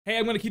Hey,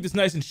 I'm gonna keep this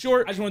nice and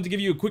short. I just wanted to give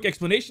you a quick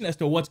explanation as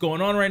to what's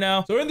going on right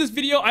now. So in this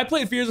video, I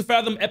played Fears of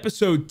Fathom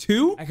episode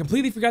 2. I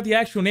completely forgot the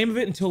actual name of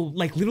it until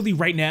like literally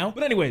right now.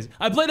 But anyways,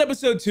 I played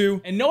episode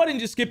 2 and no, I didn't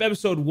just skip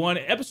episode 1.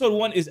 Episode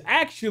 1 is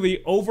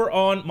actually over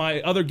on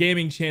my other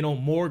gaming channel,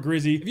 More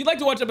Grizzy. If you'd like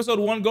to watch episode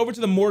 1, go over to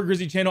the More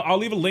Grizzy channel. I'll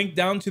leave a link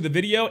down to the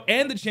video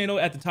and the channel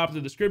at the top of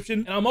the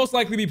description. And I'll most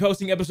likely be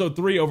posting episode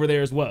 3 over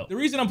there as well. The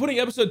reason I'm putting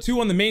episode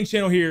 2 on the main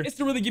channel here is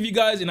to really give you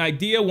guys an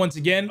idea once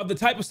again of the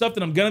type of stuff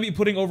that I'm gonna be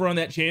putting over on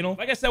that channel.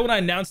 Like I said, when I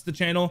announced the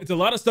channel, it's a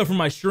lot of stuff from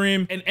my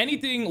stream and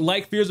anything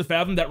like Fears of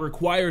Fathom that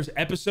requires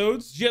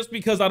episodes just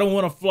because I don't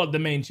want to flood the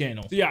main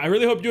channel. So yeah, I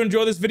really hope you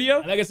enjoy this video.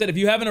 And like I said, if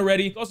you haven't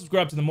already, go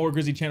subscribe to the More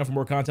Grizzy channel for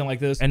more content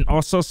like this. And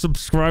also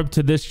subscribe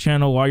to this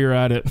channel while you're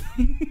at it.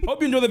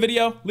 Hope you enjoy the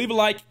video. Leave a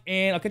like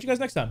and I'll catch you guys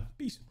next time.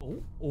 Peace.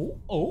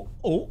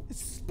 Oh,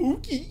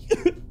 spooky.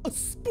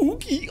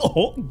 Spooky.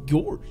 Oh,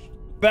 gosh.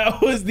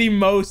 That was the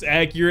most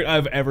accurate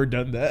I've ever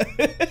done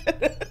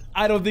that.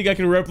 I don't think I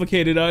can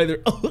replicate it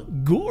either. Oh,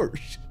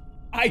 gosh.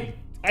 I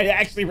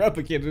actually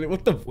replicated it.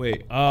 What the?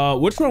 Wait,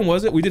 which one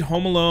was it? We did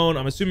Home Alone.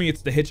 I'm assuming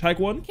it's the Hitchhike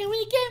one. Can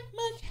we get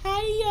much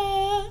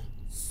higher?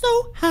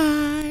 So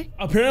high.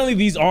 Apparently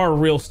these are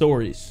real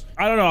stories.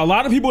 I don't know. A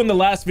lot of people in the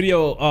last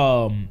video,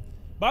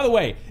 by the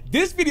way,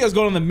 this video is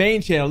going on the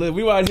main channel.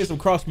 We want to hear some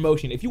cross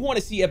promotion. If you want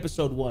to see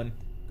episode 1,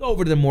 go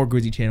over to the More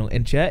Grizzy channel.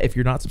 And chat, if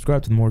you're not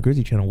subscribed to the More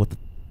Grizzy channel, what the?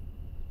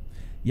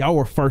 Y'all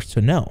were first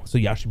to know, so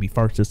y'all should be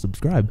first to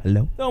subscribe.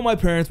 Hello. Though my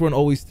parents weren't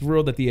always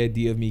thrilled at the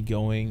idea of me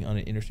going on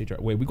an interstate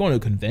drive. Wait, we going to a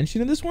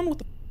convention in this one? What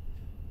the?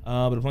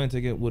 But a plane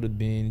ticket would have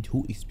been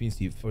too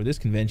expensive for this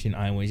convention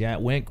I was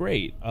at. Went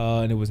great.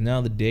 And it was now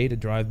the day to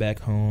drive back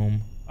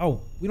home.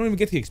 Oh, we don't even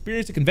get to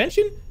experience the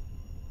convention?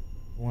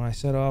 When I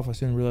set off, I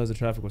soon realized the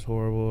traffic was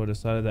horrible. I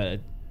decided that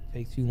it'd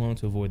take too long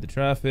to avoid the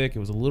traffic. It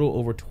was a little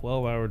over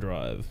 12-hour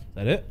drive. Is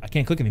that it? I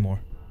can't click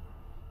anymore.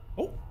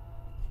 Oh.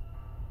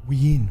 We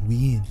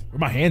in. Where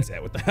my hands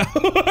at? What the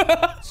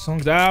hell?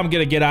 Songs. I'm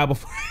gonna get out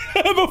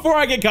before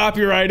I get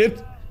copyrighted.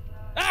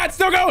 Ah, it's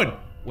still going.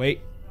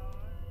 Wait.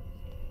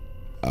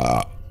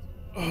 Oh,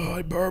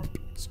 I burped.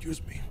 Excuse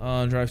me.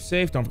 Drive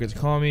safe. Don't forget to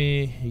call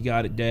me. You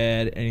got it,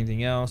 Dad.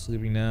 Anything else?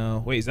 Leaving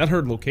now. Wait, is that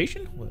her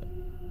location? What?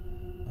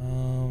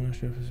 Not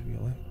sure if this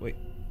will be wait.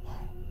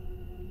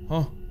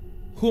 Huh?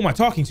 Who am I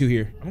talking to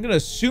here? I'm gonna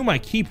assume I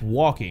keep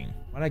walking.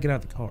 Why'd I get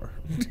out of the car?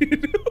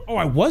 Oh,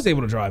 I was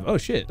able to drive. Oh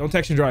shit. Don't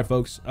text and drive,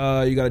 folks.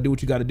 You gotta do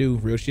what you gotta do.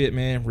 Real shit,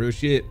 man. Real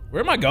shit.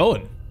 Where am I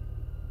going?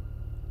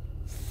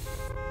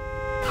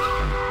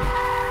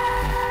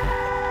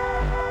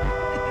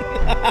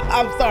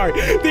 I'm sorry.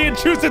 The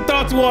intrusive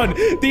thoughts won.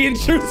 The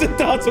intrusive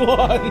thoughts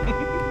won.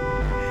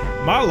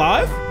 Am I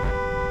alive?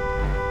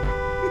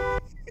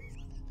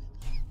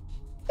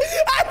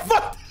 I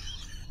fucked.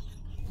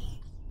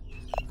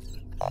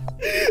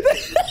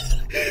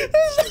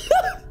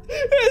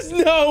 There's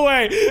no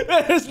way.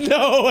 There's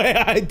no way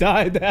I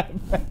died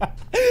that bad.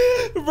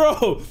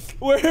 Bro,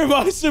 where am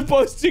I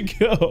supposed to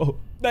go?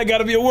 That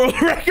gotta be a world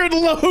record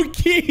low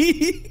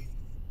key.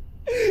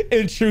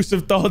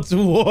 Intrusive thoughts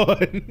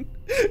won.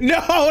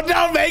 No,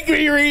 don't make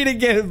me read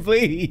again,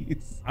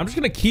 please. I'm just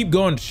gonna keep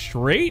going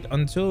straight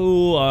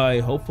until I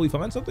hopefully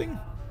find something.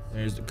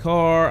 There's the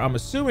car. I'm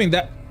assuming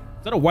that,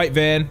 is that a white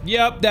van?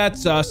 Yep,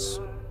 that's us.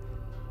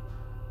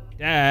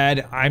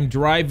 Dad, I'm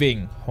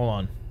driving. Hold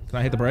on. Can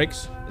I hit the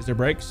brakes? Is there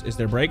brakes? Is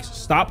there brakes?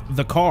 Stop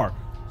the car.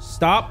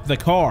 Stop the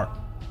car.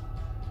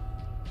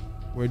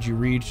 Where'd you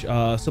reach?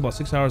 Still about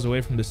 6 hours away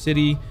from the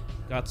city.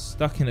 Got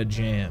stuck in a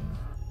jam.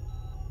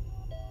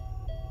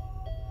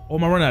 Oh,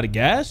 am I running out of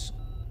gas?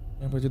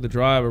 Halfway through the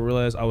drive, I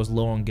realized I was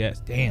low on gas.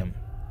 Damn.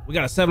 We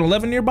got a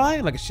 7-Eleven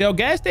nearby? Like a Shell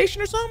gas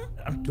station or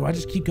something? Do I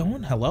just keep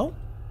going? Hello?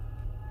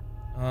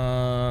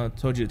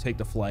 Told you to take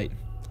the flight.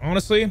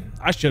 Honestly,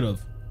 I should have.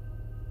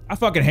 I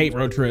fucking hate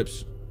road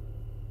trips.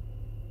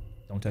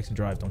 Don't text and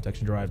drive. Don't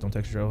text and drive. Don't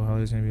text and drive. How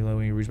is it gonna be low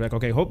when you reach back?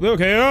 Okay,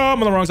 okay. Oh, I'm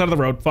on the wrong side of the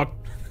road. Fuck.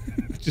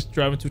 Just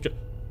driving to.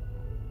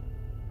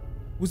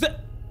 Was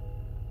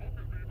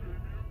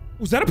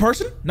that a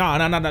person? Nah.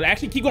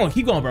 Actually, keep going,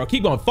 bro.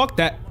 Keep going. Fuck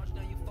that.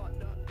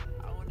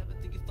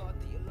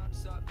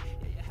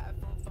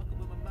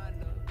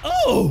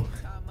 Oh.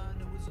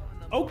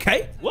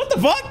 Okay. What the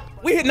fuck?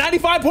 We hit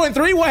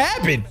 95.3. What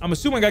happened? I'm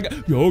assuming I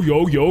got yo.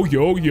 Oh,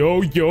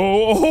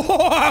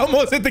 I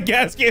almost hit the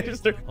gas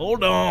canister.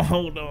 Hold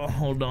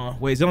on.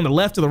 Wait, is it on the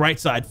left or the right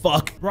side?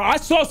 Fuck. Bro, I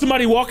saw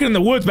somebody walking in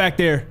the woods back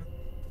there.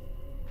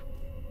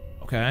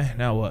 Okay,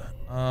 now what?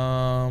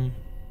 I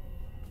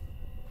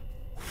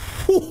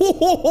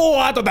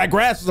thought that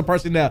grass was a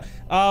person now.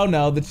 Oh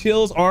no, the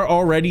chills are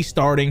already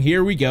starting.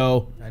 Here we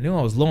go. I knew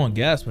I was low on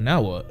gas, but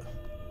now what?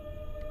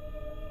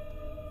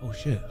 Oh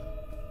shit.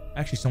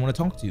 Actually, someone to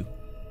talk to.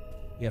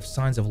 We have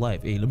signs of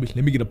life. Hey, let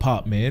me get a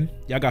pop, man.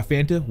 Y'all got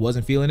Fanta?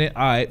 Wasn't feeling it?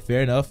 All right,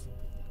 fair enough.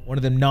 One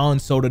of them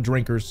non-soda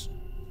drinkers.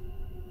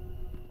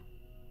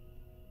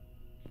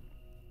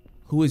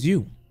 Who is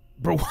you?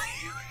 Bro, Bro,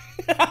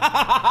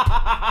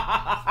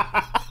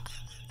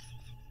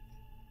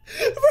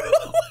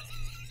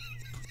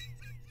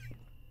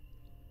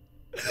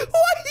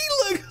 why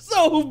he look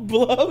so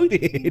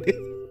bloated.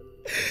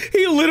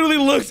 He literally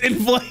looks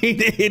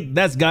inflated.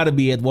 That's gotta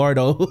be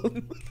Eduardo.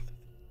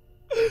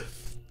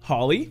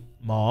 Holly,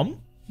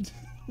 mom.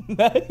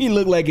 He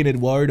looked like an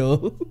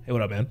Eduardo. Hey,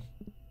 what up, man?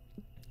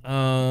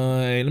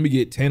 Let me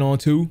get 10 on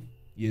 2.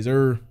 Yes,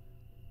 sir.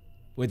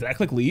 Wait, did I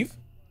click leave?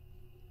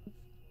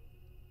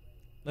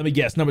 Let me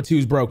guess, number 2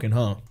 is broken,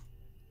 huh?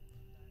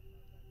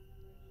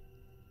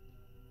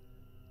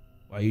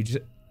 Why you just...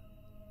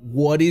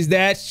 What is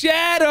that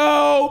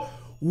shadow?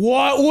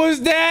 What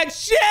was that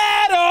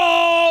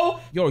shadow?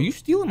 Yo, are you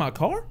stealing my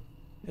car?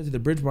 Head to the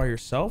bridge by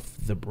yourself?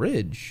 The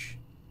bridge?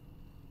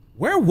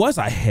 Where was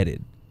I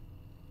headed?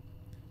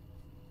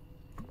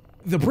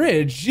 The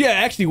bridge? Yeah,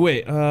 actually,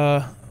 wait.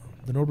 The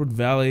Norwood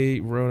Valley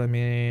Road, I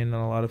mean,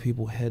 a lot of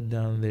people head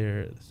down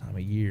there this time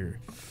of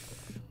year.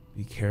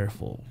 Be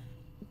careful.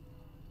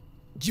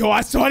 Yo,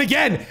 I saw it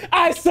again!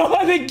 I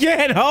saw it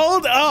again!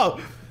 Hold up!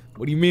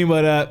 What do you mean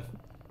by that?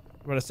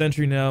 For about a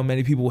century now,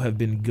 many people have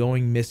been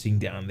going missing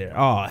down there.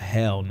 Oh,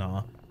 hell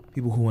nah.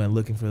 People who went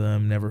looking for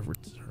them never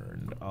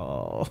returned.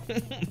 Oh.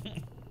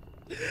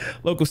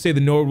 Locals say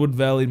the Norwood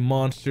Valley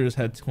monsters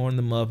had torn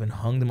them up and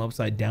hung them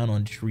upside down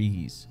on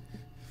trees.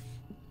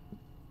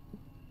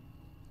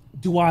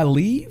 Do I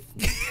leave?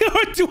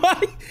 Or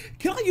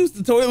can I use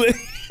the toilet?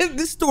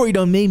 This story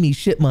done made me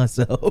shit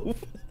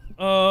myself.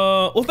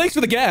 Well, thanks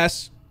for the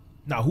gas.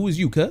 Nah, who is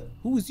you, cut?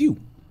 Who is you?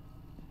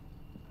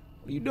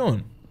 What are you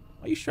doing?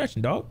 Why are you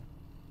stretching, dog?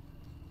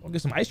 Wanna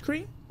get some ice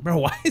cream? Bro,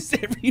 why is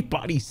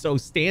everybody so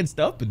stanced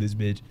up in this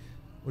bitch?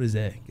 What is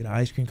that? Get an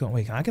ice cream cone.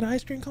 Wait, can I get an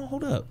ice cream cone?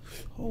 Hold up.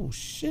 Oh,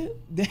 shit.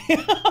 Damn.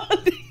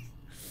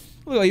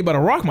 Look like you about to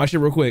rock my shit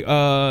real quick.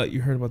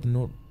 You heard about the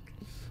North.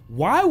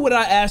 Why would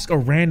I ask a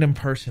random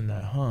person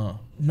that, huh?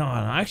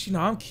 Nah, actually, no,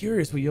 I'm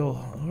curious. But yo,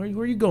 where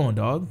are you going,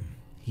 dog?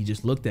 He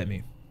just looked at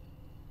me.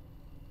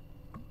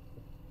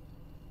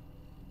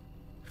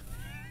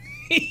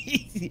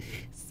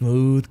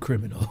 Smooth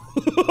criminal.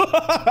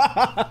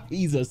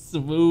 He's a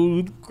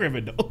smooth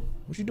criminal.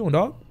 What you doing,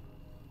 dog?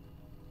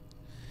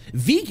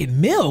 Vegan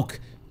milk?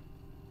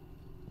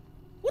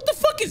 What the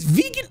fuck is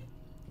vegan?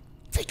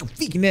 Take your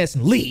vegan ass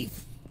and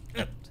leave.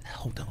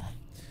 Hold on.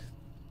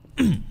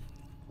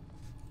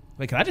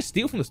 Wait, can I just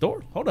steal from the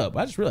store? Hold up,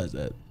 I just realized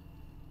that.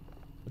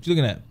 What you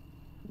looking at?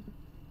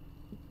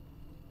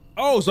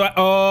 Oh,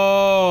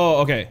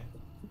 oh, okay.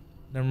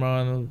 Never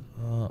mind.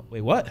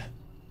 Wait, what?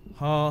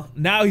 Huh?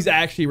 Now he's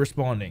actually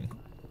responding.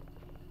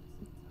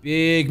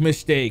 Big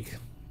mistake.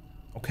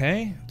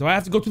 Okay. Do I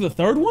have to go to the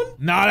third one?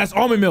 Nah, that's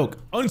almond milk.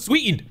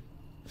 Unsweetened.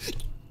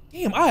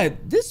 Damn, I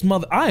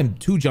am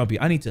too jumpy.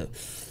 I need to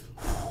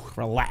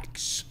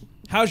relax.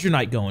 How's your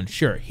night going?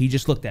 Sure. He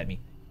just looked at me.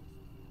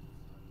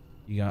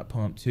 You got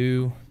pumped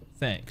too.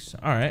 Thanks.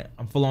 All right.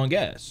 I'm full on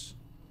gas.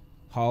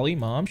 Holly,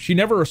 mom. She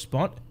never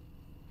responded.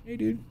 Hey,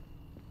 dude.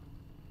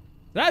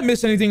 Did I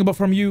miss anything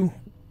from you?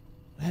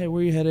 Hey,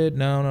 where you headed?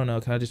 No.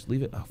 Can I just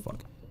leave it? Oh,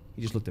 fuck.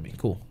 He just looked at me.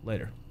 Cool.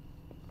 Later.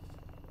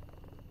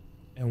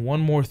 And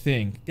one more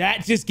thing.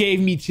 That just gave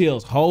me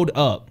chills. Hold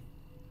up.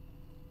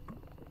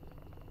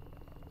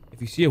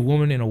 If you see a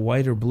woman in a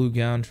white or blue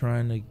gown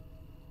trying to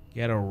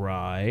get a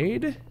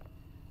ride,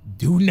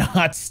 do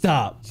not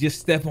stop.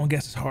 Just step on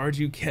gas as hard as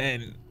you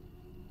can.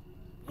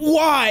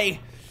 Why?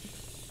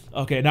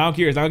 Okay, now I'm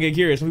curious. I'll get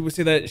curious. Some people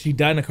say that she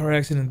died in a car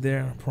accident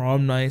there on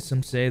prom night.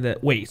 Some say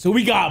that... Wait, so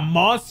we got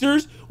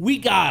monsters? We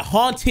got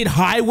haunted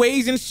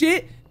highways and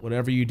shit?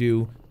 Whatever you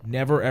do,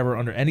 never ever,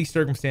 under any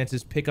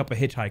circumstances, pick up a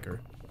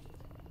hitchhiker.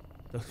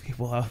 Those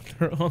people out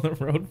there on the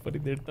road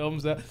putting their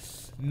thumbs up.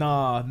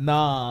 Nah.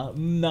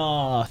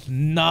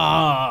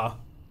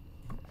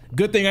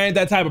 Good thing I ain't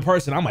that type of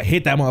person. I'm gonna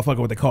hit that motherfucker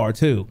with the car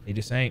too. They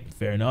just ain't.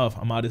 Fair enough.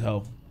 I'm out as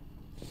hell.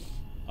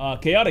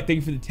 Chaotic, thank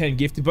you for the 10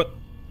 gifted, but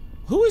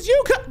who is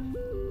you?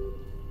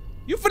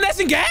 You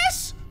finessing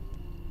gas?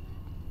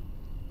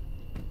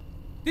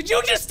 Did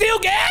you just steal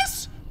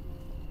gas?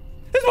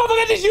 This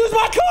motherfucker just used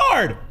my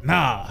card.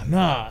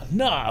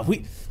 Nah.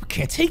 We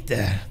can't take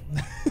that.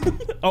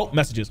 Oh,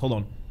 messages. Hold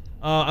on.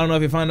 I don't know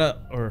if you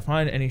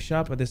find any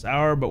shop at this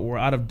hour, but we're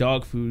out of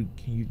dog food.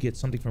 Can you get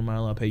something for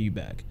Milo? I'll pay you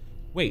back.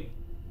 Wait.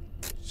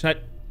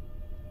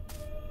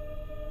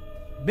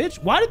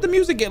 Bitch, why did the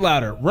music get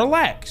louder?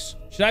 Relax.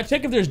 Should I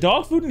check if there's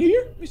dog food in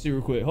here? Let me see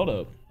real quick. Hold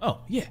up. Oh,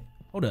 yeah.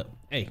 Hold up.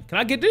 Hey, can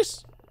I get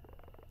this?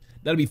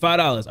 That'll be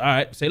 $5. All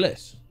right, say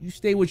less. You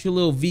stay with your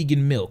little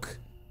vegan milk.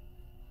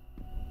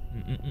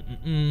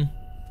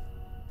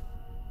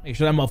 Make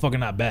sure that motherfucker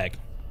not back.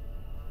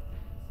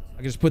 I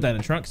can just put that in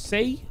the trunk.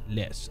 Say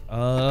less.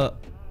 Oh,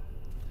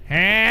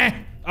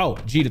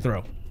 G to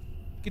throw.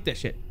 Get that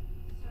shit.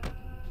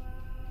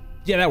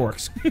 Yeah, that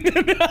works.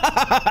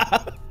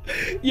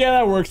 Yeah,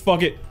 that works.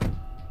 Fuck it.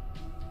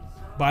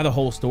 Buy the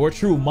whole store.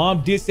 True.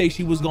 Mom did say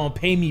she was gonna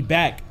pay me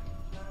back.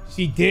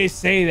 She did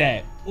say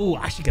that. Ooh,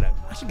 I should get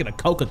a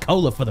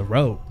Coca-Cola for the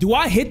road. Do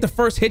I hit the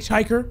first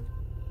hitchhiker?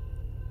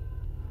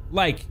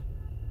 Like,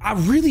 I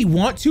really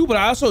want to, but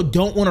I also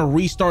don't want to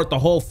restart the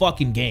whole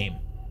fucking game.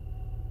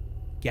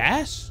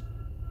 Gas?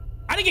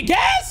 I didn't get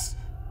gas?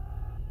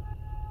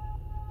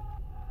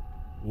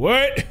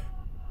 What?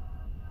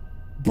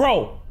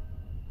 Bro.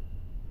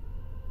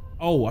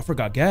 Oh, I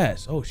forgot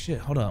gas. Oh shit,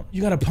 hold up.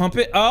 You gotta pump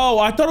it? Oh,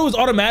 I thought it was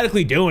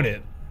automatically doing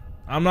it.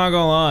 I'm not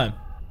gonna lie.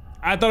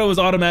 I thought it was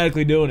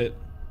automatically doing it.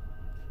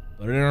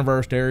 Put it in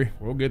reverse, Terry.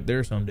 We'll get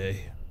there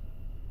someday.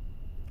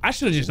 I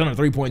should have just done a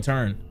 3-point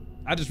turn.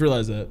 I just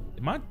realized that.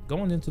 Am I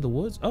going into the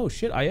woods? Oh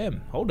shit, I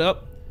am. Hold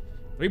up.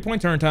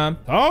 3-point turn time.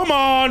 Come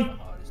on.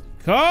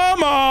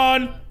 Come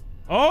on.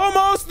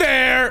 Almost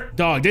there.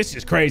 Dog, this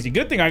is crazy.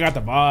 Good thing I got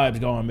the vibes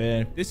going,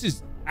 man. This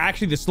is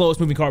actually the slowest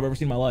moving car I've ever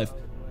seen in my life.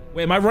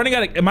 Wait, am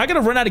I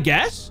gonna run out of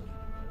gas?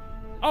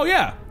 Oh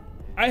yeah.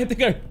 I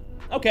think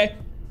okay.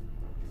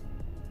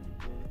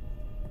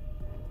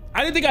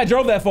 I didn't think I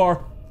drove that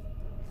far.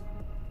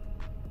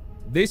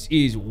 This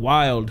is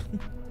wild.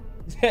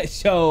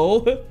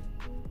 So,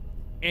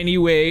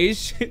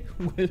 anyways,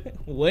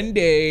 one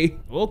day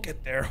we'll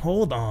get there.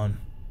 Hold on.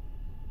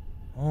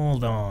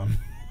 Hold on.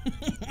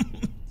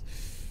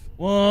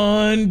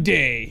 One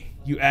day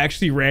you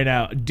actually ran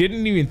out.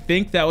 Didn't even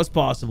think that was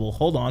possible.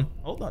 Hold on.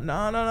 Hold on.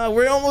 No.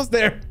 We're almost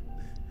there.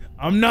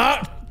 I'm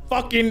not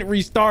fucking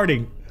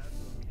restarting.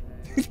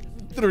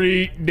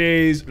 3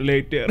 days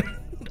later.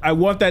 I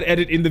want that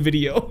edit in the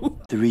video.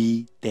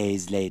 3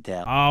 days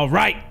later. All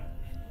right.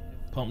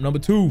 Pump number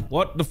 2.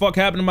 What the fuck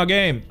happened to my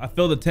game? I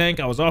filled the tank.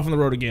 I was off on the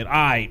road again. All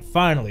right,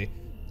 finally.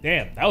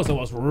 Damn, that was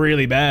almost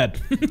really bad.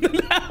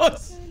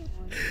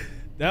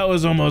 That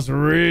was almost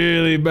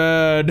really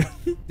bad.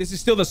 This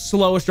is still the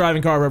slowest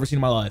driving car I've ever seen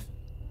in my life.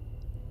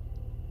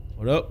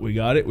 What up? We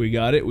got it. We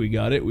got it. We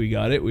got it. We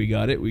got it. We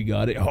got it. We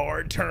got it.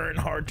 Hard turn.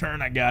 Hard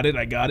turn. I got it.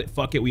 I got it.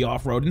 Fuck it. We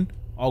off-roading.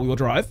 All-wheel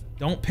drive.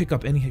 Don't pick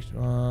up any... being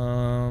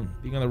on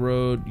the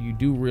road, you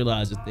do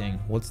realize a thing.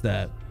 What's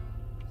that?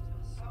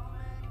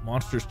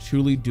 Monsters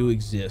truly do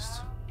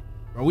exist.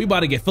 Are we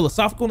about to get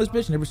philosophical in this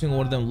bitch? And every single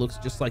one of them looks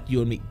just like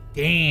you and me.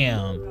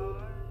 Damn.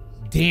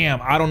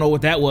 Damn, I don't know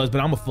what that was,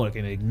 but I'm gonna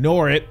fucking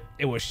ignore it.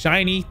 It was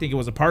shiny. Think it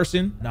was a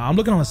person. Nah, I'm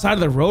looking on the side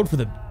of the road for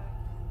the...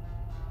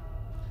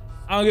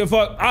 I don't give a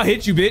fuck. I'll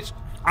hit you, bitch.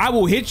 I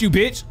will hit you,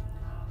 bitch.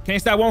 Can't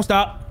stop, won't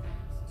stop.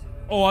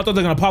 Oh, I thought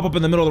they're gonna pop up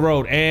in the middle of the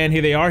road. And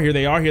here they are, here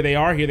they are, here they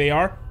are, here they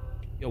are.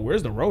 Yo,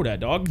 where's the road at,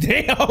 dog?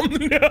 Damn.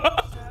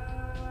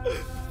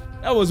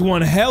 That was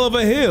one hell of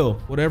a hill.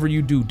 Whatever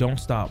you do, don't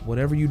stop.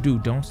 Whatever you do,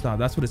 don't stop.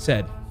 That's what it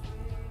said.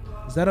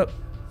 Is that a...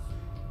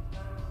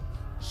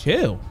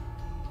 Chill.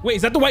 Wait,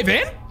 is that the white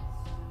van?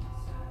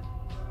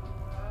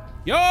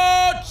 Yo,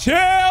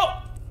 chill.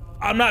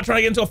 I'm not trying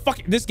to get into a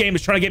fucking... This game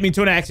is trying to get me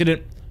into an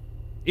accident.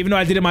 Even though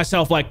I did it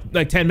myself like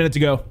 10 minutes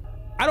ago.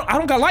 I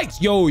don't got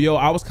lights. Yo,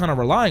 I was kind of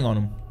relying on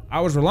him. I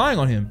was relying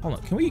on him. Hold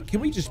on,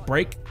 can we just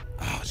break?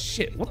 Oh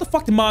shit, what the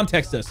fuck did mom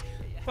text us?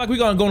 Like we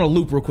gonna go on a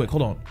loop real quick,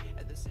 hold on.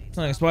 It's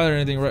not expired or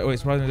anything, right? Wait,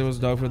 surprisingly there was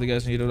a dog for the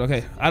guest and you did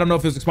okay. I don't know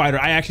if it was expired.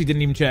 I actually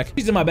didn't even check.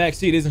 She's in my back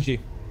seat, isn't she?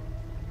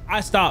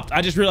 I stopped,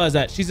 I just realized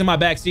that. She's in my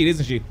back seat,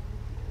 isn't she?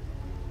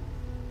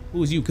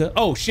 Who is you, cuz?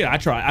 Oh shit, I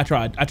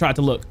tried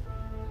to look.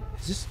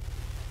 Is this?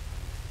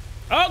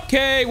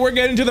 Okay, we're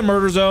getting to the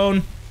murder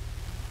zone.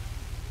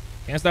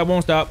 Can't stop,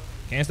 won't stop.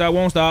 Can't stop,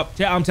 won't stop.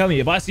 I'm telling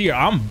you, if I see her,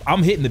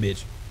 I'm hitting the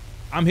bitch.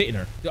 I'm hitting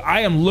her.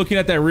 I am looking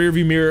at that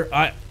rearview mirror.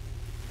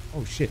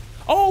 Oh shit.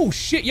 Oh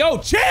shit, yo,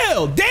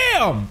 chill,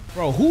 damn.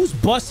 Bro, whose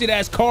busted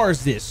ass car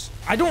is this?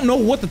 I don't know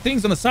what the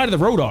things on the side of the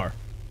road are.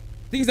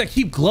 Things that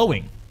keep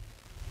glowing.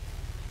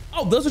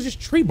 Oh, those are just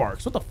tree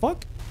barks. What the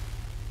fuck?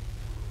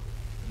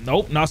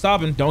 Nope, not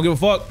stopping. Don't give a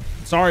fuck.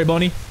 Sorry,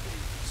 bunny.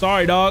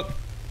 Sorry, dog.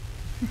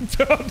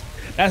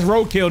 That's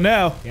roadkill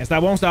now. Can't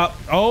stop, won't stop.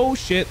 Oh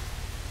shit.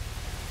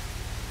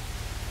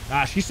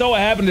 Ah, she saw what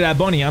happened to that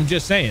bunny. I'm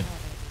just saying.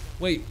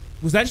 Wait,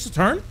 was that just a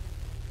turn?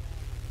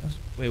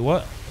 Wait,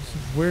 what? This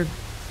is weird.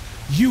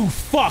 You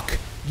fuck!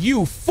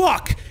 You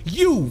fuck!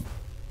 You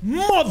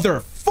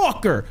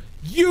motherfucker!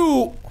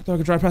 You! I thought I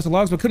could drive past the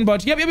logs, but couldn't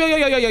budge. Yep.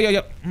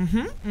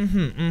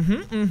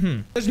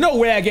 There's no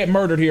way I get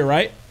murdered here,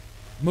 right?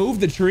 Move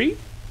the tree?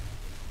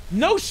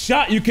 No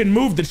shot you can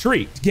move the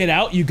tree. Get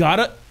out, you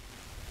gotta.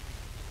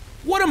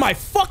 What am I,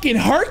 fucking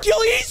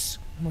Hercules?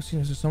 I must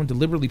see someone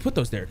deliberately put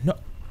those there. No.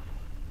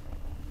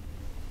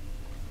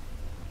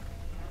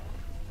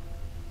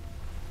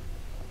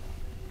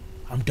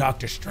 I'm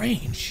Doctor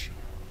Strange.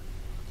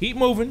 Keep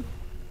moving.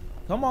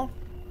 Come on.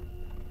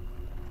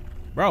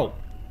 Bro.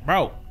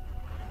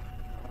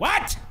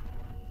 What?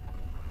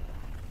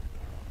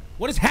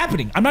 What is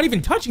happening? I'm not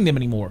even touching them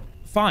anymore.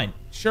 Fine,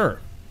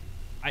 sure.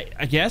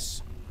 I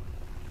guess.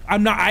 I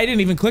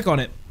didn't even click on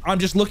it. I'm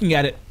just looking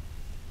at it.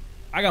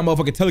 I got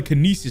motherfucking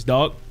telekinesis,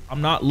 dog.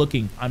 I'm not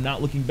looking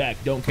back.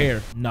 Don't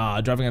care.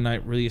 Nah, driving at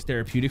night really is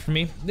therapeutic for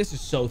me. This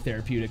is so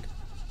therapeutic.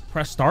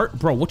 Press start?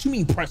 Bro, what you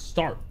mean press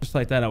start? Just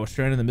like that, I was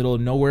stranded in the middle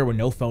of nowhere with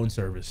no phone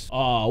service.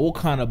 Oh, what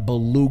kind of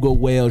beluga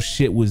whale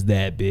shit was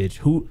that, bitch?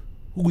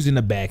 Who's in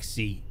the back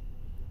seat?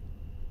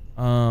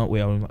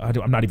 Wait,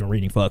 I'm not even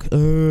reading, fuck. I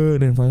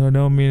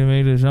don't mean to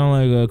make it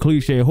sound like a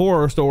cliche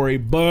horror story,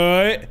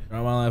 but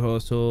throughout my life I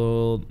was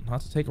told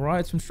not to take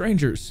rides from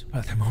strangers.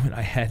 At that moment,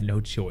 I had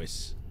no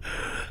choice.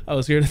 I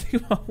was here to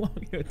think about how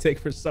long it would take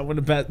for someone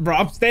to pass. Bro,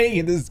 I'm staying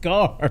in this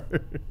car.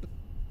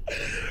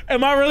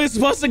 Am I really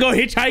supposed to go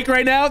hitchhike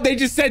right now? They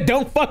just said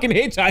don't fucking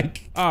hitchhike.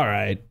 All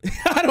right.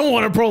 I don't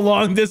want to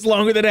prolong this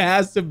longer than it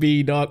has to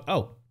be, dog.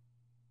 Oh.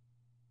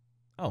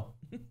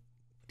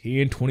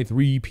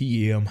 10:23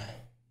 p.m.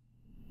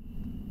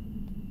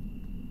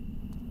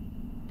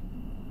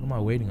 What am I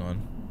waiting on?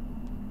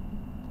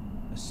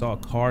 I saw a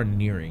car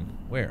nearing.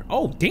 Where?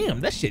 Oh,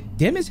 damn. That shit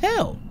dim as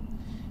hell.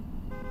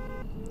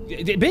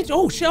 Bitch.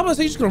 Oh, shit. I'm gonna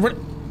say you're just gonna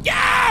run.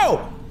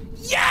 Yo!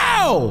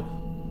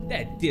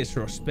 That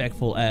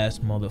disrespectful ass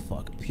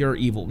motherfucker. Pure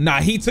evil.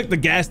 Nah, he took the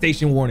gas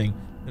station warning.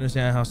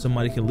 Understand how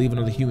somebody can leave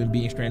another human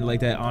being stranded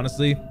like that?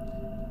 Honestly,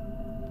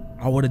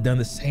 I would have done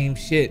the same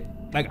shit.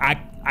 Like,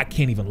 I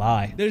can't even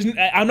lie.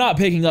 I'm not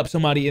picking up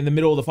somebody in the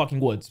middle of the fucking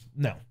woods.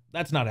 No,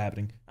 that's not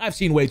happening. I've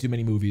seen way too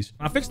many movies.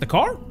 I fixed the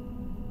car?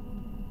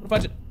 What if I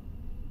just...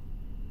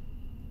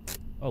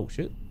 Oh,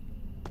 shit.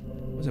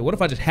 What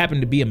if I just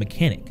happen to be a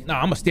mechanic? Nah,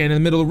 I'm gonna stand in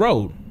the middle of the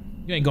road.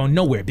 You ain't going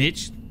nowhere,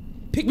 bitch.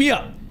 Pick me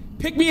up.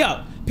 Pick me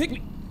up. Pick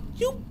me.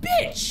 You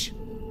bitch.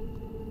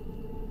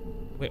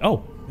 Wait,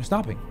 oh, you're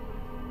stopping.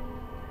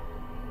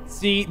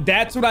 See,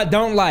 that's what I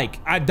don't like.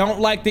 I don't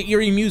like the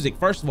eerie music.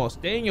 First of all,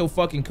 stay in your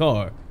fucking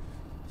car.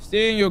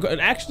 Stay in your car.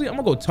 Actually, I'm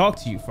gonna go talk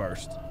to you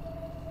first.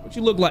 What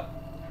you look like?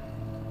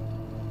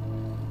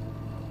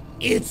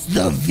 It's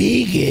the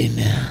vegan.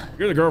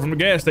 You're the girl from the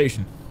gas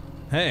station.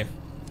 Hey.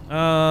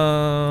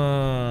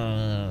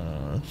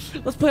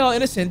 Let's play all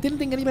innocent. Didn't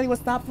think anybody would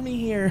stop for me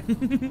here.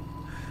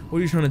 What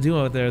are you trying to do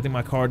out there? I think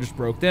my car just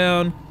broke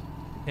down.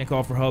 Can't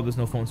call for help. There's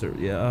no phone service.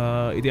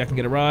 Yeah, you think I can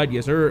get a ride?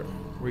 Yes, sir.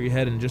 Where are you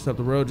heading? Just up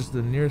the road, just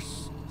the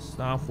nearest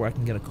stop where I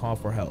can get a call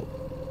for help.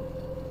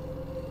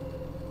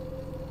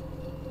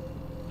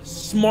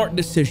 Smart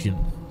decision.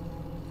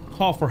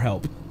 Call for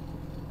help.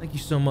 Thank you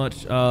so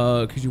much.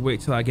 Could you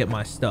wait till I get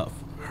my stuff?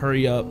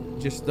 Hurry up.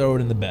 Just throw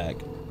it in the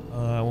bag.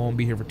 I won't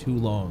be here for too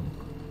long.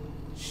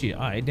 Shit,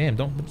 alright, damn.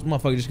 Don't this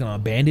motherfucker just gonna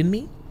abandon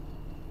me?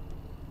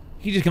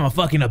 He just gonna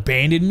fucking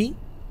abandon me?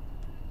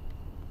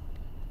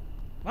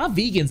 My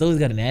vegans always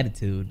got an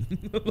attitude.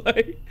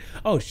 Like,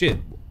 oh shit.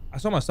 I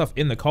saw my stuff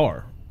in the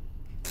car.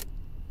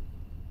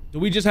 Do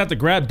we just have to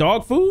grab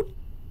dog food?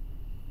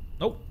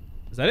 Nope.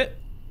 Is that it?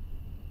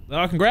 That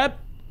all I can grab?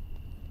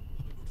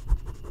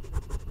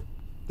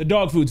 The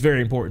dog food's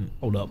very important.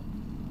 Hold up.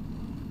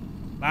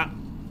 Ah.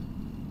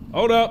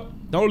 Hold up.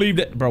 Don't leave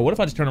that. Bro, what if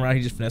I just turn around and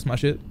he just finesse my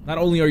shit? Not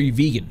only are you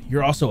vegan,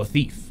 you're also a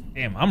thief.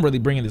 Damn, I'm really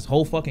bringing this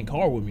whole fucking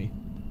car with me.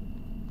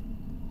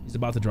 He's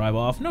about to drive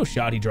off. No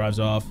shot he drives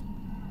off.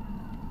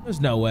 There's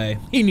no way.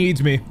 He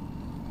needs me.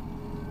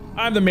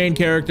 I'm the main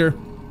character.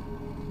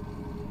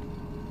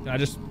 Can I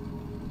just...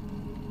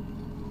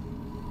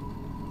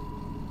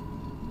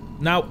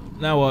 Now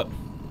what?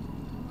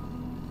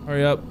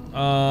 Hurry up.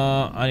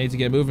 I need to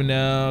get moving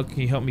now.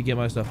 Can you help me get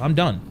my stuff? I'm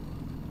done.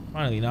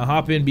 Finally, now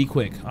hop in, be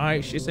quick. All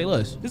right, shit, say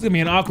less. This is gonna be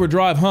an awkward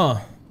drive, huh?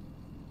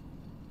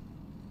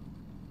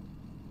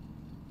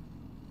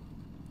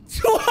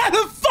 Why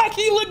the fuck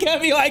he look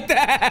at me like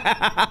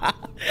that?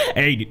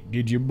 Hey,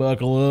 did you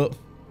buckle up?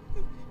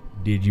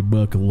 Did you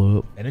buckle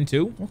up? And then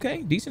two.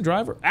 Okay, decent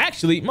driver.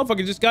 Actually,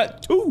 motherfucker just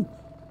got two.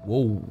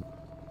 Whoa.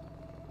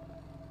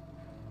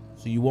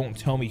 So you won't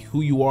tell me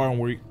who you are and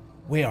where...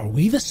 Wait, are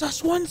we the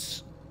sus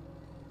ones?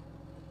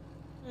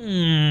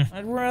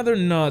 I'd rather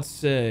not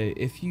say.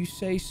 If you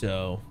say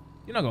so.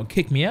 You're not gonna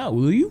kick me out,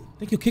 will you?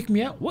 Think you'll kick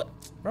me out? What?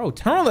 Bro,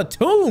 turn on the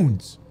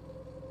tunes.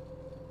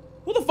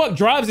 Who the fuck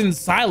drives in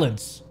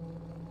silence?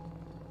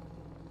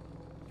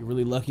 You're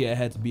really lucky I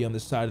had to be on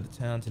this side of the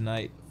town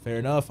tonight. Fair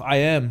enough. I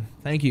am.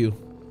 Thank you.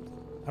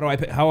 How do I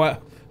pay? How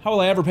will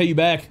I ever pay you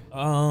back?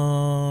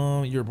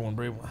 You're born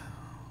brave.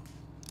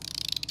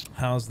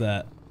 How's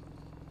that?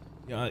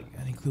 Yeah,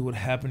 any clue what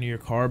happened to your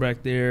car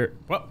back there?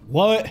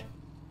 What?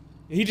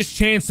 He just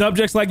changed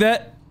subjects like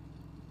that?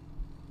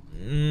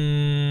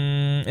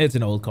 It's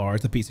an old car.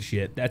 It's a piece of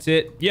shit. That's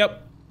it.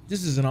 Yep.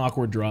 This is an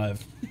awkward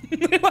drive.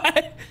 You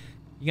got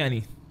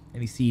any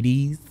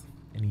CDs?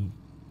 Any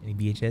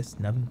VHS?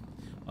 Nothing?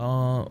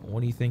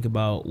 What do you think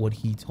about what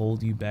he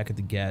told you back at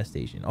the gas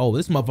station? Oh,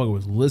 this motherfucker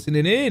was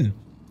listening in.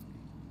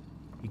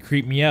 He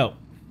creeped me out.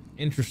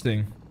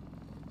 Interesting.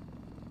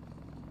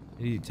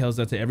 He tells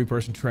that to every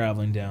person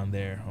traveling down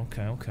there.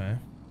 Okay.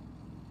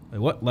 Wait,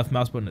 what? Left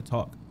mouse button to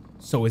talk.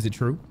 So is it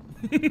true?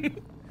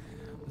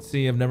 Let's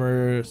see, I've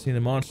never seen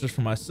the monsters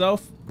for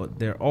myself, but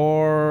there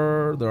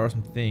are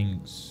some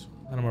things.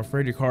 And I'm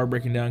afraid your car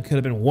breaking down could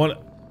have been one.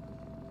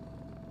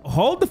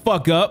 Hold the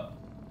fuck up.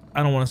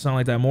 I don't want to sound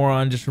like that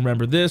moron. Just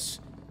remember this.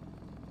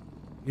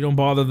 You don't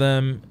bother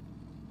them.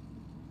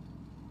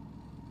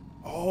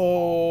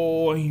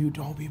 Oh, you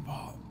don't be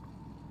bothered.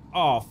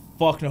 Oh,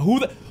 fuck no.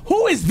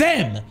 Who is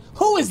them?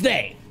 Who is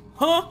they?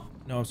 Huh?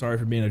 No, I'm sorry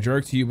for being a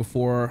jerk to you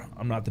before.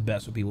 I'm not the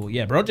best with people.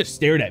 Yeah, bro just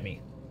stared at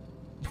me.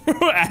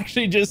 Bro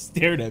actually just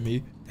stared at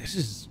me. This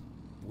is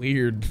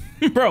weird.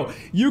 Bro,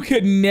 you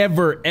could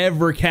never,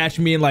 ever catch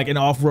me in like an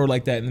off-road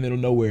like that in the middle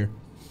of nowhere.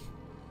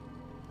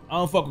 I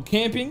don't fuck with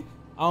camping.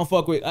 I don't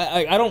fuck with,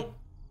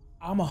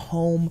 I'm a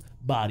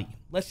homebody.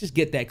 Let's just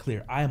get that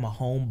clear. I am a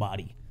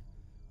homebody.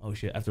 Oh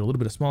shit, after a little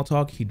bit of small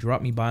talk, he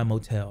dropped me by a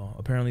motel.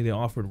 Apparently they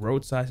offered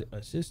roadside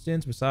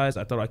assistance. Besides,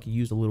 I thought I could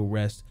use a little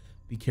rest.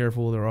 Be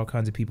careful, there are all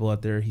kinds of people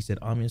out there. He said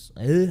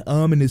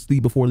ominously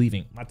before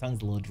leaving. My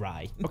tongue's a little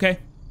dry. Okay,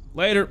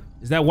 later.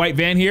 Is that white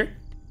van here?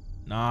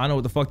 Nah, I know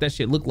what the fuck that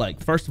shit looked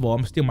like. First of all, I'm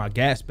gonna steal my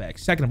gas back.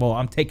 Second of all,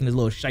 I'm taking this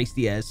little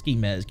shiesty ass ski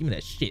mask. Give me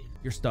that shit.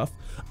 Your stuff.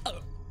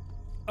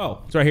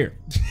 Oh, it's right here.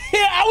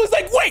 Yeah, I was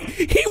like, wait,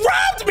 he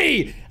robbed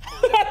me.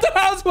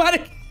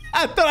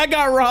 I thought I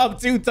got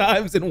robbed 2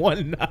 times in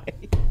one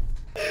night.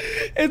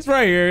 It's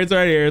right here. It's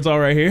right here. It's all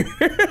right here.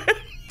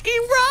 He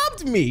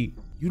robbed me.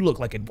 You look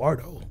like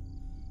Eduardo.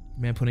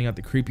 Man, putting out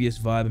the creepiest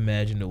vibe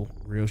imaginable.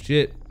 Real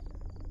shit.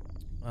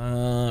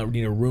 We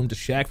need a room to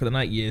shack for the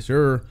night. Yes,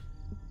 sir.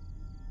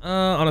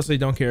 Honestly,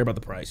 don't care about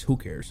the price. Who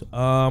cares?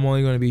 I'm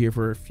only going to be here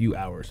for a few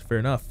hours. Fair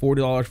enough.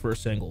 $40 for a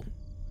single.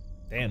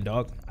 Damn,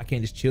 dog. I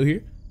can't just chill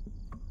here.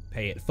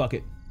 Pay it. Fuck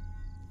it.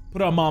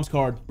 Put it on mom's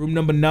card. Room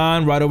number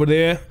 9, right over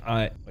there. All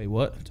right. Wait,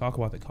 what? Talk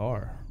about the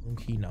car. Room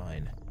key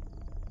 9.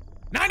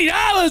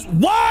 $90?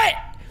 What?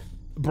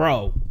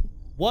 Bro,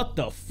 what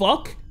the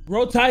fuck?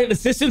 Roadside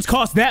assistance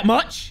cost that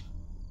much?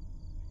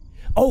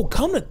 Oh,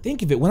 come to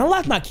think of it, when I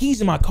left my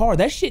keys in my car,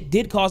 that shit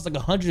did cost like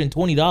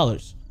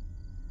 $120.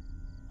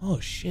 Oh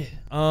shit.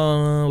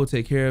 We'll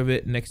take care of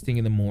it next thing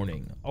in the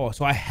morning. Oh,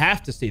 so I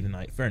have to stay the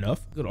night. Fair enough.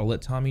 Good, I'll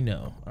let Tommy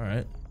know. All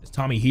right. Is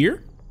Tommy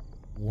here?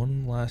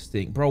 One last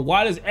thing. Bro,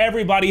 why does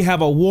everybody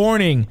have a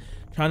warning?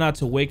 Try not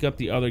to wake up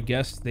the other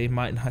guests. They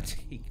might not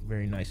take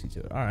very nicely to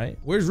it. All right.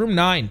 Where's room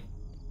 9?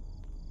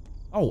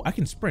 Oh, I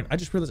can sprint. I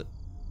just realized it.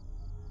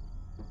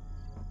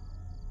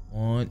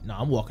 One. No,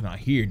 I'm walking out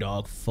here,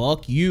 dog.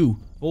 Fuck you.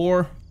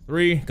 4,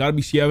 3. Gotta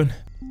be 7.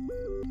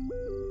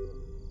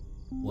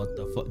 What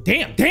the fuck?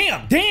 Damn,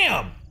 damn,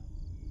 damn!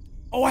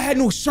 Oh, I had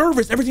no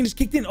service. Everything just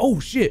kicked in. Oh,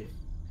 shit.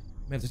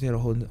 I have to stay at a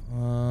hold.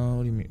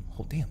 What do you mean?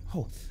 Oh, damn.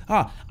 Oh.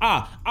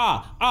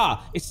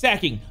 It's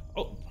stacking.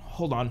 Oh,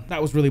 hold on.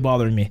 That was really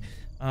bothering me.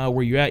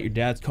 Where you at? Your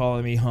dad's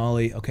calling me,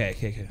 Holly.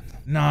 Okay.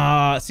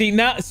 Nah.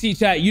 See,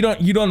 chat. You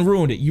done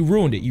ruined it. You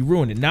ruined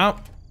it.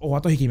 Now. Oh, I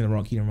thought he came in the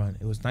wrong key. Never mind.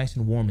 It was nice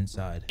and warm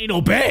inside. Ain't no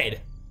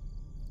bed.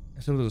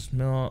 Instead of the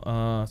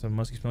smell, some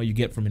musky smell you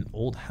get from an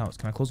old house.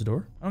 Can I close the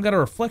door? I don't got a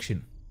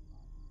reflection.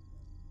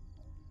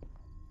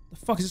 The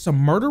fuck is this, a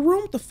murder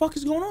room? What the fuck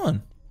is going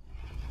on?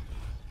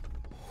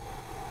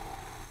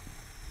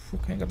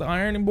 Okay, got the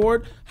ironing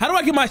board. How do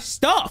I get my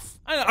stuff?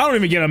 I don't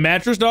even get a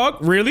mattress, dog.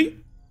 Really?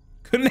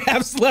 Couldn't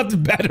have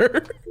slept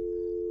better.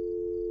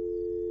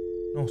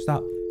 No,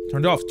 stop.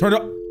 Turn it off. Turn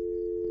it off.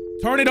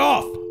 Turn it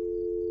off. I'm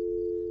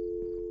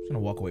just gonna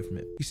walk away from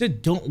it. You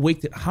said don't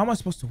wake the... How am I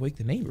supposed to wake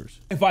the neighbors?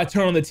 If I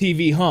turn on the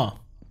TV, huh?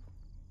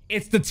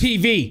 It's the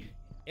TV.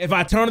 If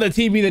I turn on the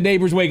TV, the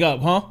neighbors wake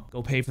up, huh?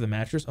 Go pay for the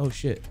mattress? Oh,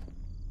 shit.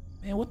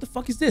 Man, what the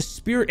fuck is this?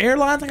 Spirit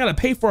Airlines? I gotta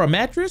pay for a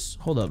mattress?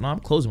 Hold up, no,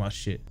 I'm closing my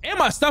shit. And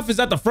my stuff is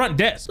at the front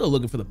desk. Still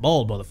looking for the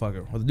bald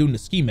motherfucker or the dude in the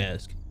ski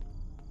mask.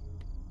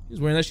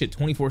 He's wearing that shit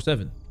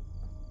 24/7.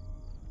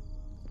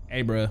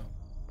 Hey, bro.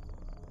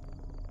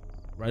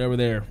 Right over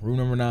there, room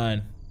number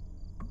 9.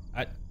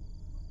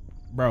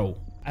 Bro,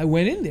 I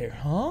went in there,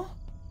 huh?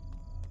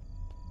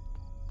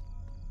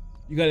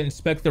 You gotta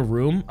inspect the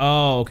room?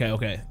 Oh,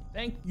 okay.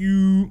 Thank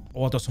you.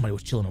 Oh, I thought somebody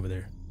was chilling over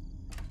there.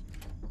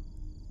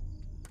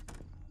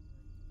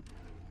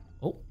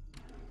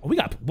 Oh, we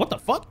got, what the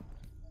fuck?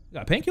 We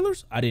got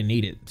painkillers? I didn't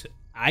need it.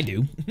 I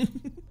do.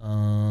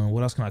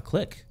 What else can I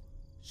click?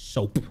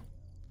 Soap.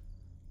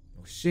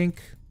 No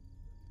sink.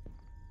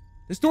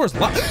 This door is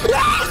locked.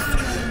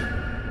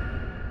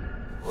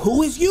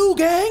 Who is you,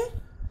 gang?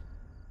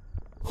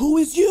 Who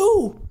is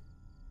you?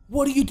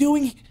 What are you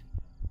doing?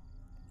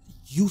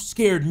 You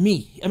scared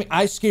me. I mean,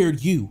 I scared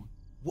you.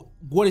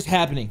 What is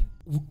happening?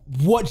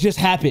 What just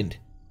happened?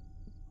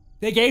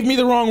 They gave me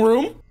the wrong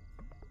room?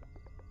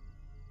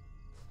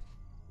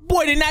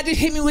 Boy, did not just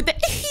hit me with the...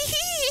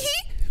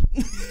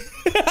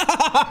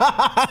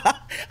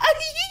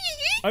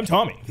 I'm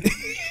Tommy.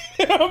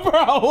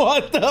 Bro,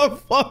 what the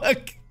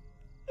fuck?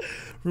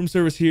 Room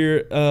service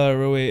here,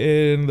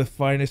 railway in the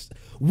finest.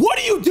 What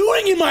are you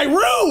doing in my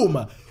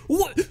room?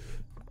 What?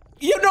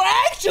 You know,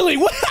 actually,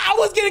 what? I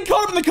was getting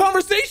caught up in the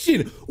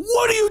conversation.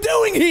 What are you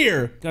doing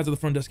here? Guys at the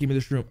front desk, give me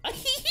this room.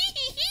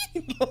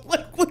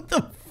 Like, what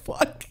the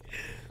fuck?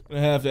 I'm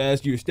gonna have to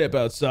ask you to step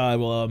outside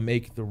while I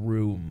make the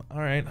room. All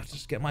right, I'll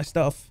just get my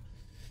stuff.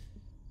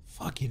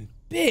 Fucking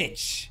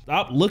bitch.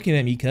 Stop looking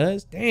at me,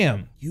 cuz.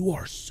 Damn, you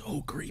are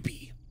so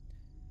creepy.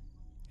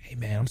 Hey,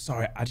 man, I'm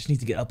sorry. I just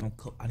need to get up and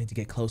I need to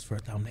get close for a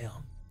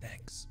thumbnail.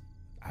 Thanks.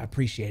 I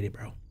appreciate it,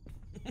 bro.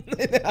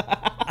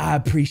 I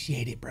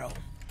appreciate it, bro.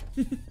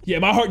 Yeah,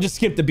 my heart just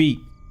skipped a beat.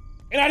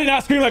 And I did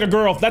not scream like a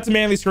girl. That's a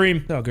manly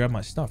scream. I'll grab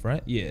my stuff,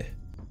 right? Yeah.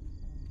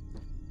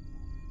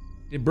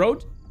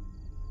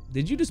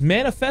 Did you just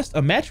manifest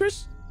a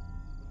mattress?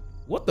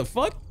 What the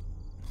fuck?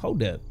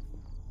 Hold up.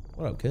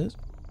 What up, cuz?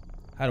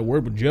 Had a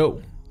word with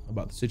Joe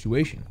about the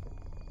situation.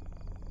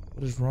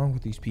 What is wrong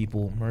with these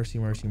people? Mercy,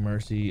 mercy,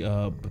 mercy.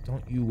 But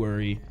don't you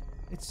worry.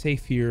 It's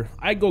safe here.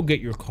 I go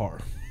get your car.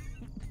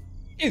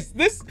 is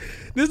this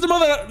is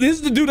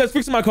the dude that's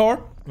fixing my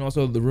car. And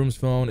also the room's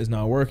phone is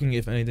not working.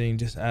 If anything,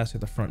 just ask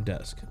at the front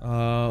desk.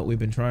 We've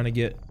been trying to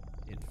get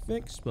it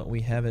fixed, but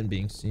we haven't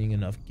been seeing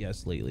enough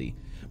guests lately.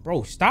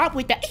 Bro, stop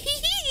with that.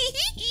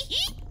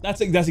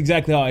 That's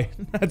exactly how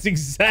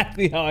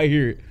I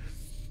hear it.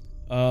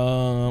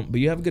 But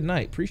you have a good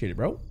night. Appreciate it,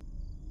 bro.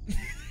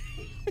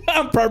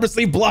 I'm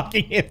purposely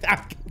blocking it.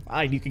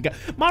 Fine, you can go.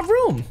 My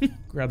room.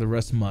 Grab the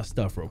rest of my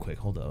stuff real quick.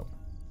 Hold up.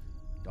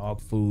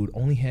 Dog food.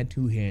 Only had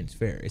 2 hands.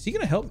 Fair. Is he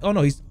gonna help? Oh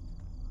no, he's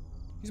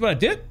about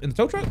to dip in the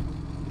tow truck.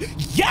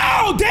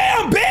 Yo,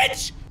 damn,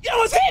 bitch! You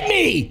almost hit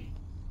me!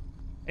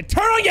 And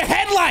turn on your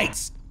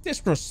headlights!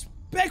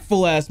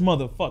 Disrespectful ass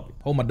motherfucker.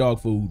 Hold my dog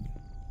food.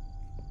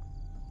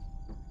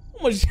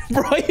 Bro,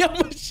 you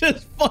almost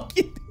just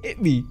fucking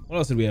hit me. What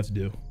else did we have to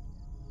do?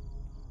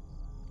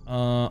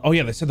 Oh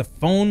yeah, they said the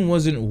phone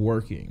wasn't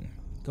working.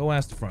 Go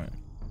ask the front.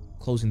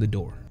 Closing the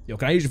door. Yo,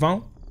 can I use your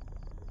phone?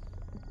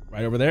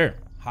 Right over there.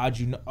 How'd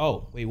you know?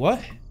 Oh, wait,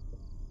 what?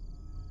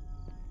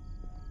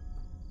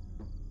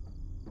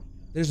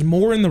 There's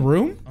more in the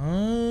room?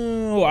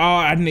 Oh,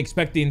 I didn't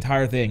expect the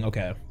entire thing.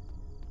 Okay.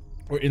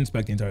 Or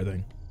inspect the entire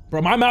thing.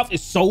 Bro, my mouth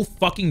is so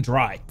fucking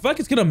dry. I feel like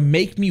it's gonna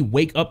make me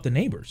wake up the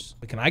neighbors.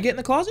 But can I get in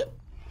the closet?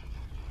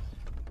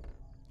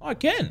 Oh, I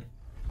can.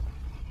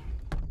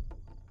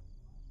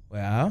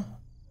 Well.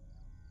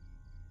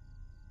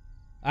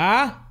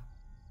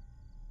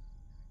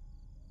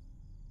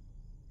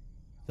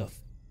 The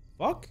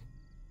fuck?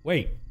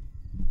 Wait.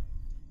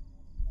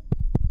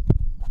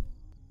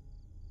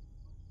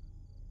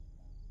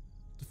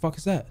 The fuck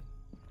is that?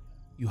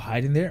 You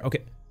hide in there?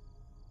 Okay.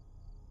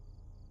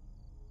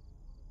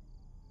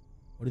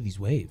 What are these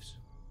waves?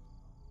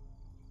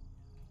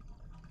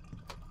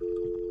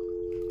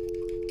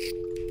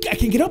 I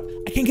can't get up.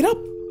 I can't get up.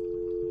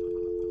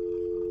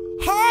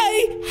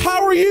 Hi,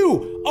 how are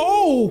you?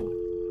 Oh.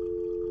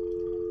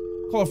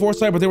 Call it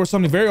foresight, but there was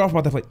something very off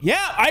about that flight.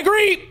 Yeah, I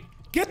agree.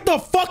 Get the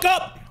fuck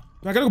up.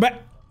 I gotta go back.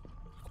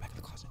 Go back to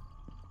the closet.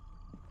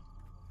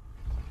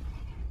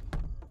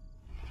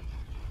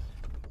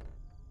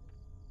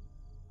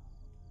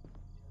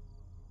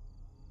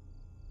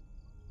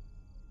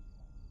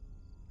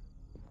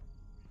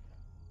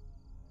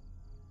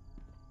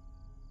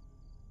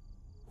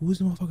 Who is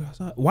the motherfucker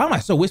outside? Why am I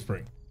so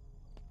whispering?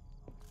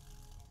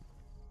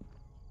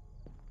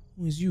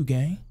 Who is you,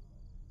 gang?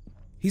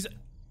 He's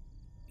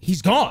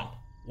gone.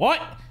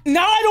 What?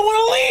 Now I don't want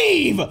to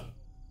leave.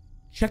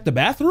 Check the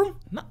bathroom?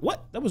 Not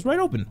what? That was right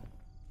open.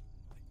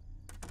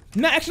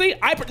 No, actually,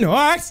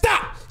 no,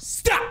 stop.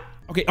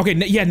 Okay,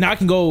 yeah, now I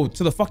can go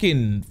to the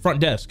fucking front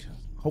desk.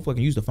 Hopefully I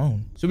can use the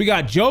phone. So we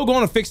got Joe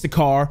going to fix the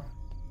car.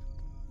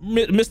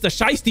 Mr.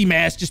 Shiesty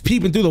Mask just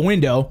peeping through the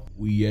window.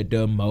 We at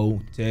the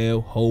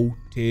motel,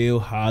 hotel,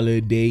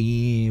 Holiday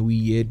Inn.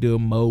 We at the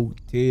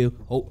motel.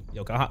 Oh,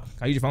 yo, can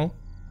I use your phone?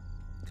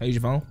 Can I use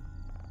your phone?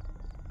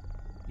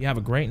 You have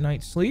a great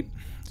night's sleep?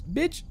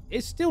 Bitch,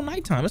 it's still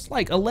nighttime. It's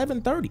like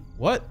 11:30.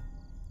 What?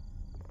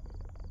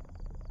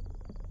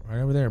 Right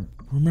over there.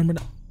 Remember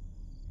that?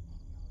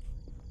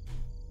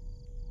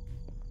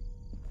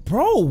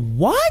 Bro,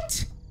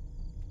 what?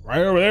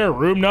 Right over there,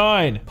 room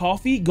 9.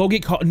 Coffee? Go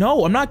get coffee.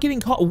 No, I'm not getting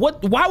coffee.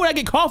 What? Why would I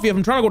get coffee if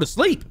I'm trying to go to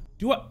sleep?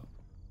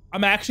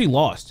 I'm actually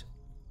lost.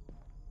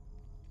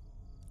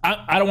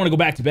 I don't want to go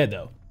back to bed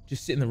though.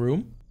 Just sit in the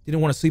room.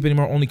 Didn't want to sleep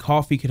anymore. Only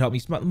coffee could help me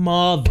smile.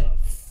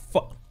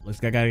 Motherfuck.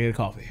 Looks like I gotta get a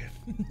coffee.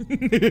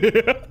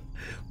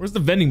 Where's the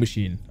vending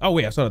machine? Oh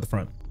wait, I saw it at the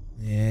front.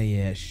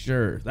 Yeah,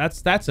 sure.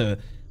 That's a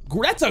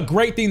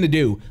great thing to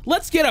do.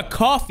 Let's get a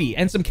coffee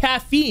and some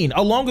caffeine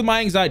along with my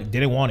anxiety.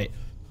 Didn't want it.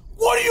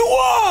 What do you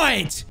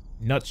want?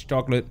 Nuts,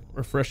 chocolate,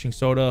 refreshing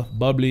soda,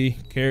 bubbly,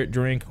 carrot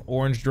drink,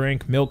 orange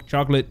drink, milk,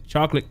 chocolate,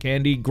 chocolate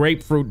candy,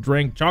 grapefruit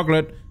drink,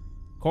 chocolate,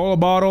 cola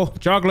bottle,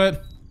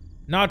 chocolate,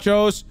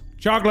 nachos,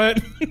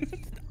 chocolate.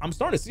 I'm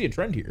starting to see a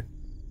trend here.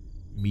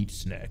 Meat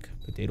snack,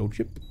 potato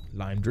chip,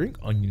 lime drink,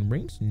 onion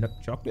rings, nut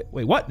chocolate.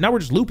 Wait, what? Now we're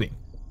just looping.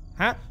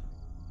 Huh?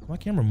 Is my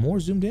camera more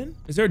zoomed in?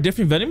 Is there a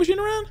different vending machine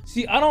around?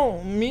 See,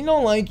 me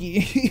no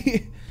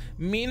likey.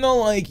 Me no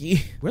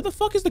likey. Where the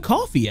fuck is the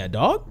coffee at,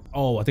 dog?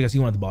 Oh, I think I see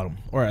one at the bottom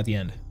or at the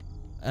end.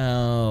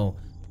 Oh,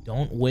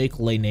 don't wake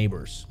lay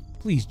neighbors.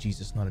 Please,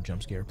 Jesus, not a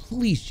jump scare.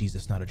 Please,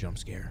 Jesus, not a jump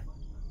scare.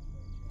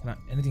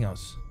 Anything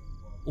else?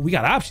 Oh, we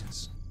got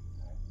options.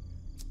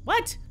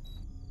 What?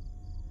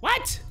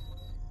 What?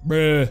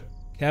 Bruh.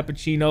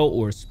 Cappuccino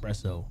or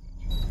espresso?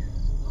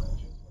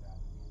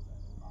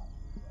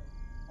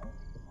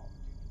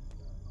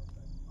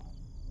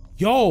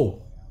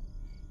 Yo,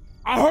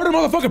 I heard a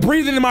motherfucker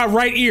breathing in my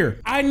right ear.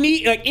 I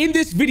need, like, in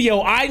this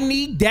video, I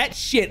need that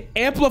shit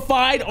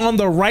amplified on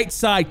the right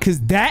side, cause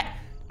that,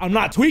 I'm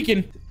not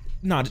tweaking.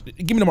 Nah,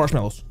 give me the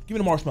marshmallows. Give me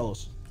the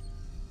marshmallows.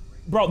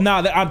 Bro,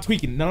 nah, I'm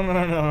tweaking. No.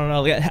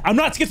 I'm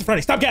not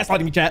schizophrenic. Stop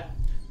gaslighting me, chat.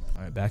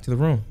 All right, back to the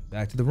room.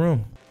 Back to the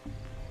room.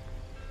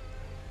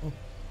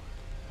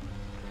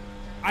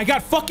 I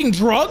got fucking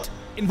drugged.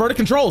 Inverted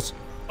controls.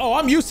 Oh,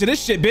 I'm used to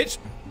this shit, bitch.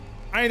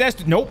 I ain't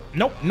that's nope.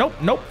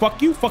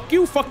 Fuck you.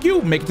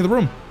 Make it to the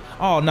room.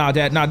 Oh, nah,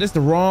 Dad. Nah, this is the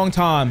wrong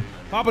time.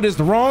 Papa, this is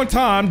the wrong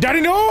time.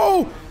 Daddy,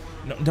 no!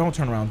 No, don't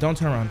turn around. Don't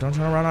turn around. Don't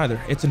turn around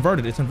either. It's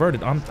inverted. It's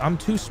inverted. I'm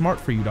too smart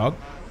for you, dog.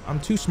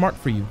 I'm too smart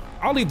for you.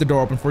 I'll leave the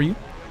door open for you.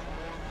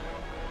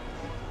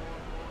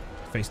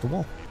 Face the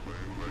wall.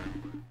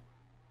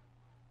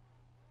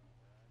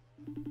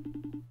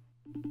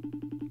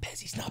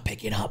 Bezzy's not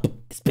picking up.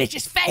 This bitch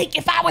is fake.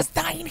 If I was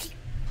tiny.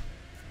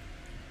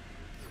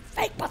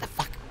 Fake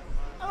motherfucker.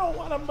 I don't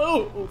want to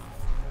move.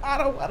 I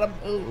don't want to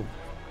move.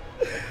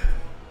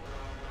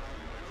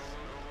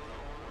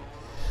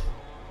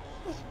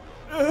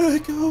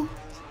 Go.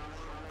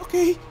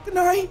 Okay, good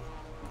night.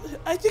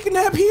 I take a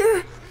nap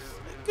here.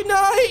 Good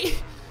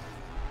night.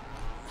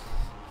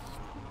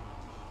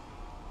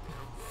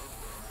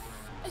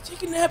 I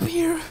take a nap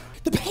here.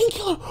 The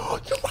painkiller.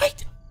 You're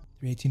right.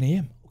 3:18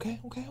 a.m. Okay.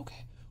 We're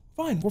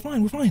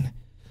fine.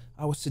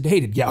 I was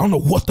sedated. Yeah, I don't know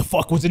what the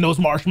fuck was in those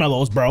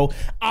marshmallows, bro.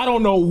 I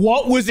don't know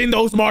what was in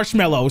those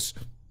marshmallows.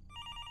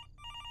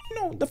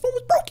 No, the phone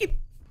was broken.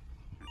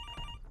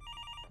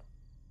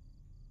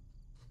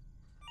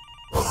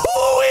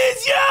 Who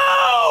is you?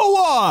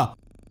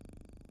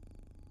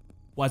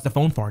 Why is the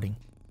phone farting?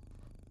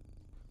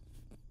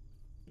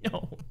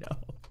 No.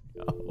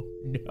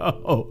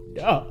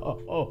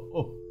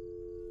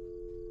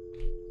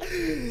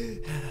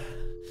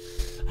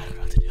 I don't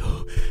know what to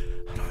do.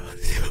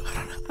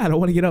 I don't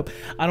want to get up.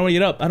 I don't want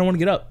to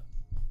get up.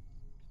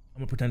 I'm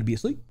gonna pretend to be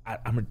asleep.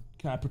 Can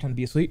I pretend to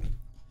be asleep?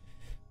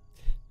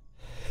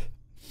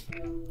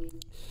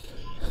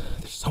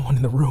 There's someone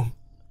in the room.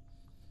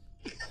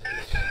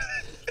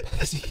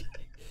 Bezzy.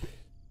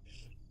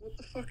 What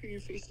the fuck are you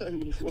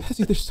FaceTiming me for?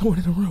 Bezzy, there's someone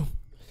in the room.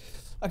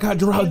 I got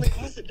drugged. Stay in the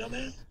closet,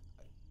 dumbass.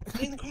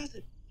 Stay in the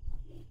closet.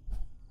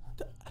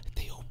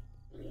 Theo.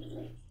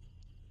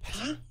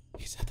 Huh?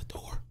 He's at the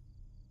door.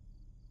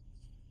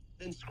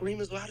 Then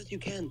scream as loud as you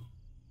can.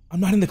 I'm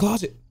not in the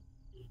closet.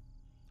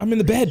 I'm in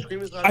the bed.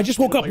 I just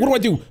woke up.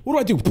 What do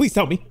I do? Please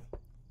tell me.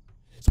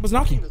 Someone's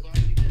knocking.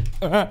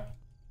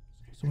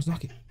 Someone's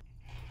knocking.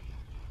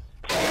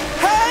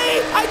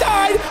 Hey! I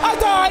died!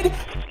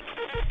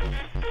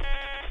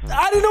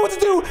 I didn't know what to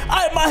do.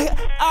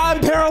 I'm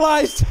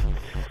paralyzed.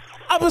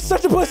 I was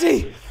such a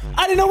pussy.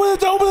 I didn't know whether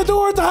to open the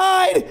door or to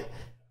hide.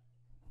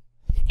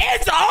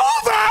 It's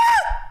over!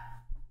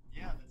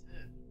 Yeah, that's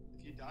it.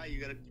 If you die, you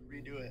gotta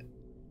redo it.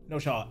 No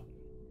shot.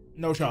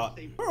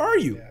 Where are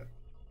you? Yeah.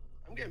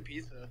 I'm getting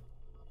pizza.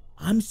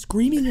 I'm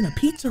screaming in a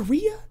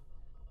pizzeria?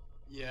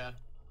 Yeah.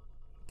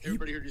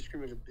 Everybody heard you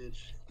scream like a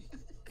bitch.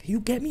 Can you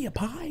get me a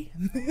pie?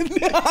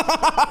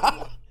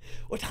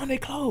 What time they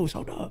close?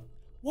 Hold up.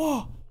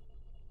 Whoa.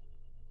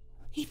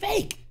 He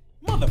fake.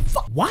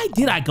 Motherfucker. Why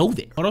did I go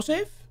there?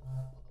 Autosave?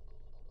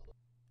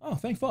 Oh,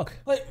 thank fuck.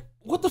 Like,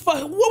 what the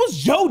fuck? What was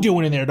Joe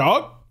doing in there,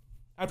 dog?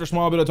 After a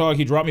small bit of talk,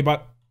 he dropped me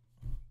by...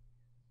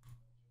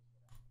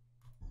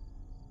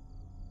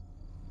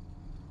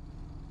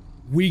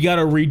 We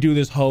gotta redo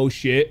this whole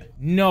shit.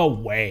 No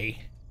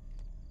way.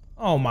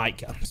 Oh my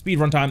god. Speed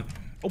run time.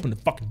 Open the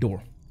fucking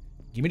door.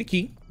 Give me the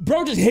key.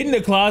 Bro just hid in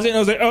the closet and I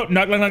was like, oh,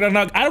 knock. I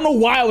don't know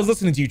why I was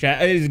listening to you, chat.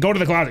 Go to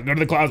the closet.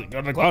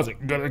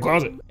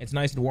 It's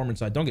nice and warm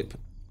inside. Don't get...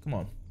 Come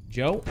on.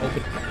 Joe,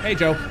 open. Hey,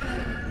 Joe.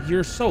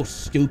 You're so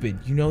stupid.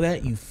 You know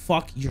that? You're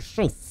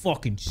so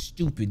fucking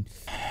stupid.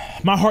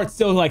 My heart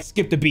still like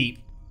skipped a beat.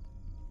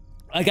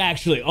 Like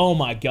actually, oh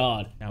my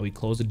god. Now we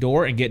close the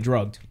door and get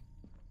drugged.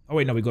 Oh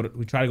wait, no, we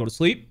try to go to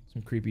sleep.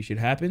 Some creepy shit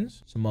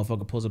happens. Some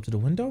motherfucker pulls up to the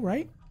window,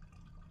 right?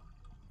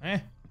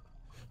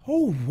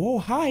 Oh, whoa,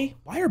 hi.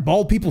 Why are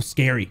bald people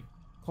scary?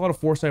 Call it a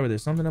foresight where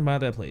there's something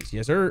about that place.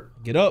 Yes, sir.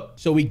 Get up.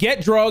 So we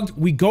get drugged.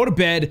 We go to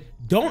bed.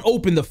 Don't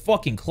open the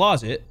fucking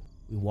closet.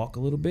 We walk a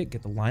little bit.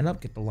 Get the line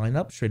up.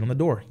 Straight on the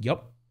door.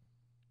 Yup.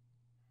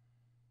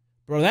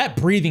 Bro, that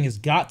breathing has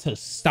got to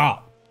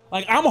stop.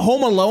 Like, I'm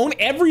home alone.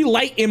 Every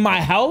light in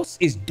my house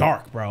is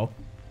dark, bro.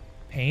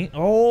 Paint.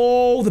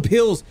 Oh, the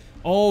pills.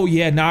 Oh,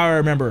 yeah. Now I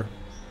remember.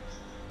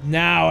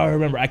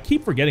 I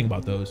keep forgetting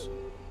about those.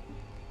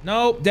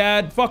 Nope,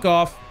 Dad. Fuck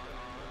off.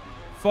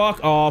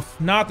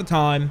 Not the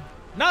time.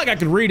 Not like I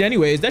could read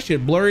anyways. That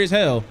shit blurry as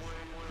hell.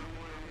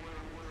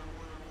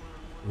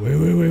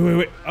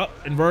 Wait. Oh,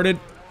 inverted.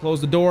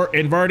 Close the door.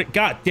 Inverted.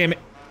 God damn it.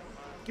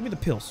 Give me the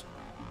pills.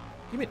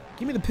 Give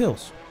me the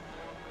pills.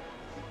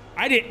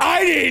 I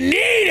didn't need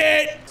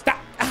it. Stop.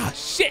 Ah,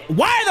 shit.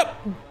 Why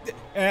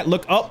the...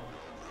 look up.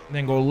 And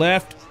then go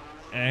left.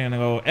 And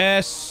go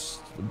S.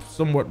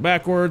 Somewhat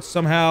backwards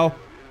somehow.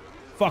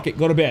 Fuck it.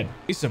 Go to bed.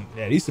 These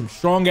some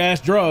strong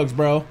ass drugs,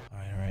 bro. All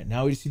right.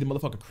 Now we just see the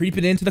motherfucker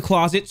creeping into the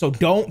closet. So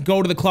don't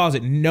go to the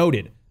closet.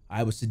 Noted.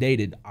 I was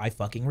sedated. I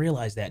fucking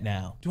realize that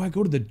now. Do I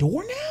go to the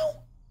door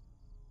now?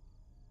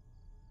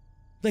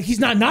 Like he's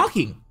not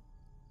knocking.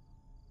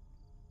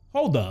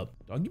 Hold up.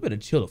 Dog, you better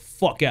chill the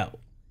fuck out.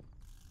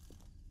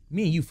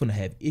 Me and you finna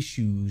have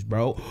issues,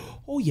 bro.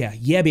 Oh, yeah.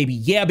 Yeah,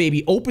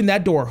 baby. Open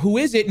that door. Who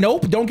is it?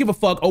 Nope. Don't give a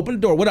fuck. Open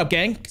the door. What up,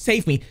 gang?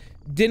 Save me.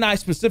 Didn't I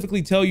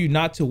specifically tell you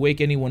not to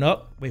wake anyone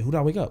up? Wait, who did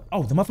I wake up?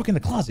 Oh, the motherfucker in the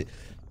closet.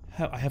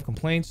 I have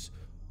complaints.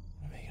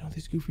 know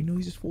this goofy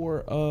noise is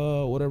for?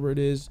 Whatever it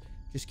is,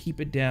 just keep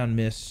it down,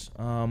 miss.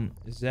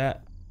 Is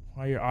that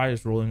why your eye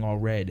is rolling all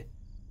red?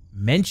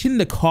 Mention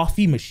the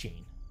coffee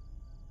machine.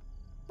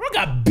 Bro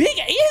got big,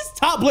 his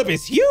top lip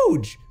is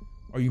huge.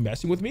 Are you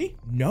messing with me?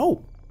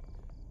 No.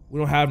 We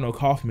don't have no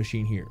coffee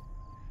machine here.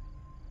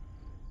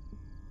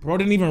 Bro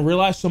didn't even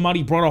realize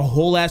somebody brought a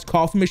whole ass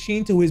coffee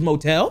machine to his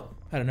motel.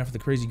 Had enough of the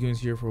crazy goons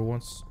here for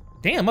once.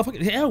 Damn,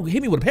 motherfucker, hell,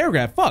 hit me with a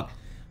paragraph, fuck.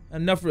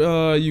 Enough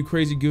you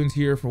crazy goons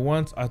here for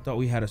once. I thought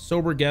we had a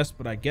sober guest,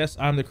 but I guess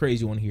I'm the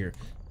crazy one here.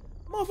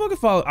 Motherfucker,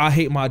 follow. I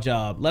hate my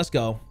job. Let's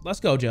go. Let's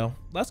go, Joe.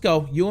 Let's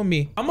go. You and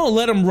me. I'm gonna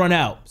let him run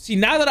out. See,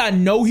 now that I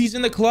know he's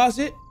in the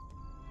closet,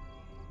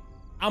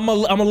 I'm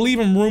gonna leave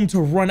him room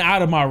to run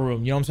out of my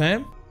room. You know what I'm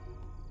saying?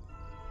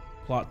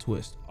 Plot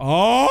twist.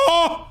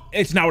 Oh,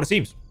 it's not what it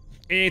seems.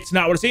 It's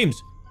not what it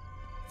seems.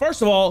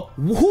 First of all,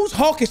 whose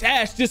hawkish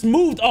ass just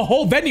moved a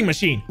whole vending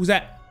machine? Who's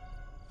that?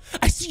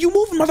 I see you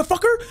moving,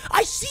 motherfucker.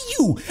 I see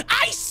you.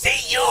 I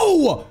see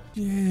you.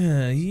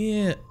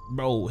 Yeah.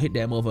 Bro, hit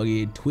that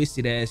motherfucker,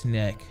 twisted ass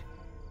neck.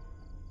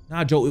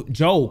 Nah,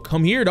 Joe,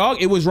 come here,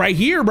 dog. It was right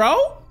here, bro.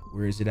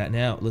 Where is it at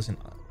now? Listen,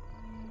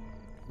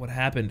 what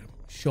happened?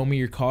 Show me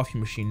your coffee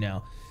machine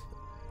now.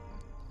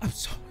 I'm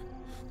sorry.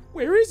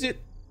 Where is it?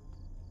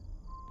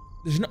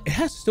 There's no, it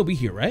has to still be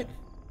here, right?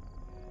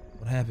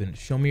 What happened?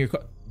 Show me your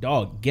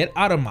dog, get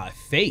out of my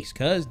face,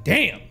 cuz.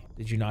 Damn.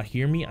 Did you not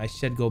hear me? I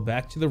said go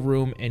back to the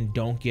room and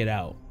don't get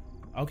out.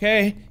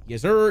 Okay.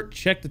 Yes, sir.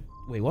 Check the...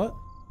 Wait, what?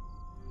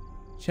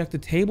 Check the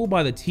table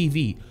by the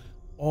TV.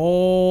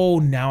 Oh,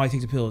 now I take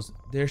the pills.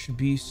 There should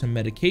be some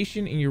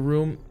medication in your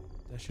room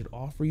that should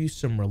offer you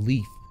some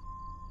relief.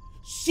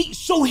 See,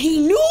 so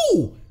he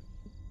knew.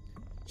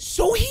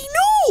 So he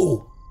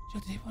knew.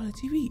 Check the table by the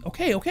TV.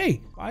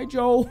 Okay. Bye,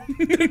 Joe.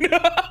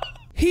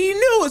 He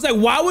knew. It's like,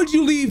 why would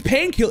you leave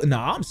painkiller?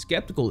 Nah, I'm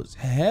skeptical as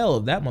hell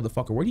of that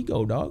motherfucker. Where'd he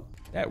go, dog?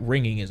 That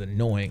ringing is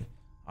annoying.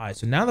 All right,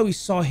 so now that we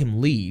saw him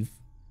leave,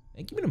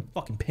 man, give me them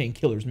fucking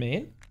painkillers,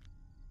 man.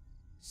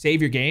 Save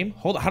your game.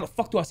 Hold on, how the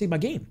fuck do I save my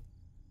game?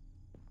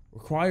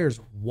 Requires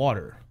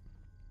water.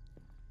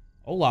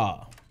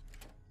 Hola.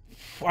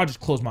 I'll just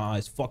close my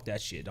eyes. Fuck that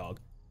shit,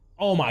 dog.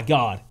 Oh my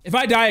God. If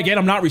I die again,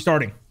 I'm not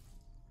restarting.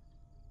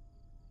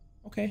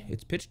 Okay,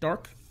 it's pitch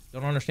dark.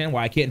 Don't understand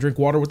why I can't drink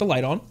water with the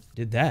light on.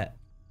 Did that.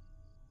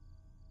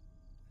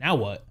 Now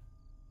what?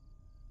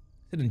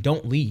 Then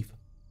don't leave.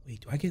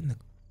 Wait, do I get in the...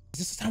 Is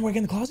this the time where I get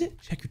in the closet?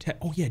 Check your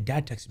text. Oh yeah,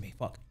 dad texted me.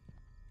 Fuck.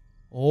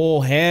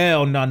 Oh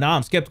hell no,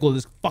 I'm skeptical of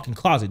this fucking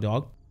closet,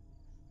 dog.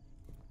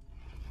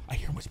 I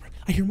hear him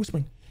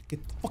whispering. Get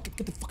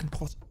the fucking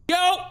closet.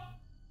 Yo!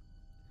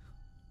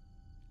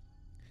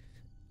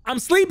 I'm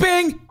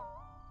sleeping!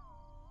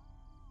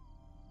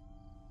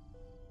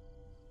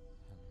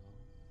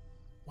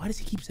 Why does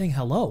he keep saying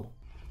hello?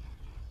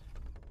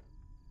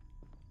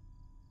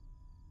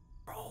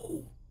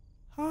 Bro.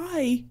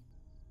 Hi.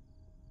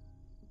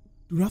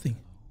 Do nothing.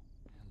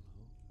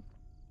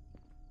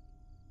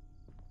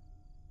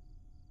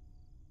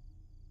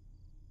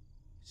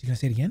 Is he gonna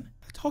say it again?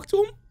 Talk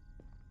to him.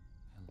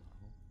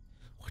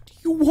 What do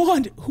you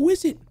want? Who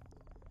is it?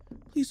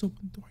 Please open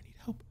the door. I need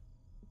help.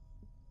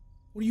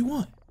 What do you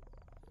want?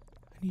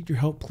 I need your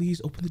help.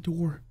 Please open the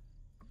door.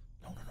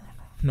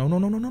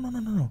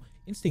 No.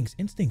 Instincts,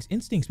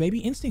 baby.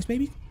 Instincts,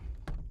 baby.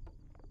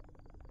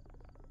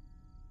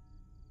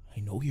 I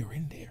know you're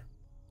in there.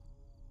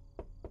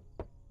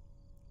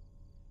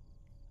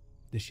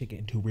 This shit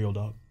getting too real,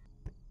 dog.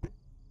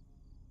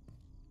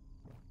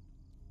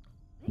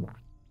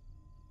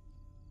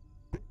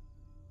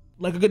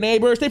 Like a good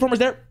neighbor, State Farm is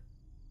there.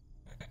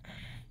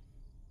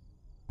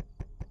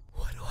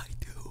 What do I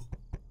do?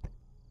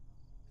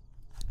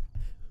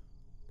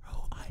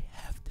 Bro, I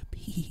have to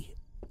pee.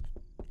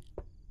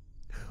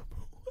 Bro,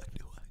 what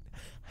do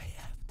I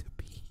have to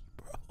pee,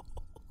 bro.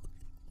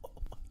 Oh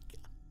my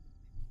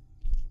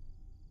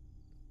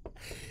God.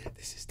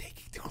 This is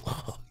taking too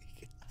long.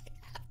 I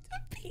have to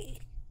pee.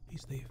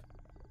 Please leave.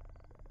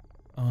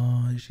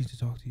 I just need to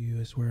talk to you.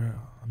 I swear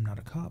I'm not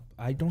a cop.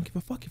 I don't give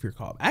a fuck if you're a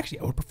cop. Actually,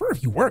 I would prefer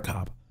if you were a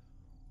cop.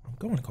 I'm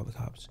going to call the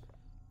cops.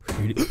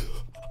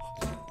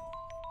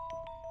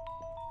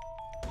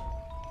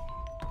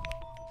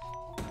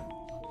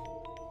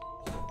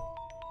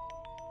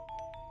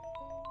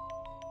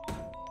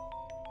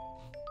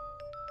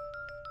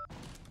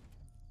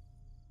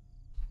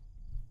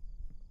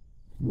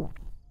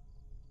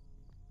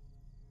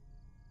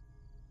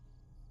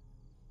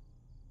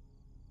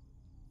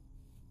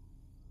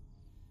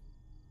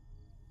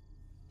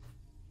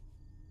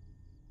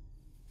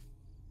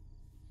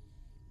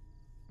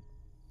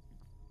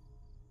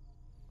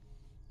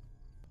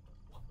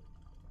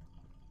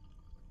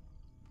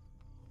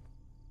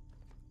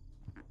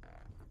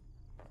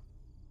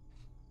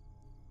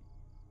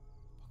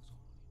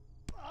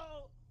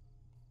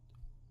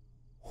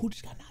 Who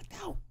just got knocked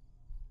out?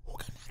 Who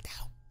got knocked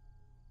out?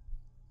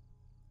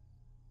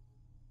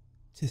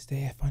 To this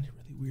day, I find it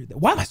really weird that...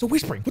 Why am I still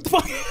whispering? What the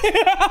fuck?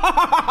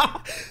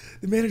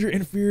 The manager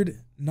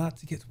interfered not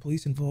to get the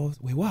police involved.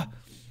 Wait, what?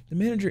 The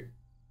manager...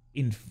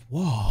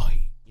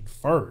 Why?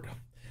 preferred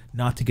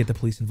not to get the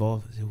police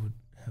involved as it would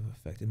have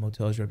affected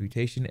motel's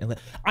reputation. And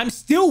I'm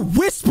still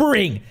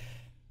whispering.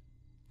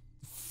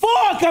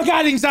 Fuck, I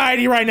got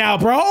anxiety right now,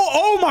 bro.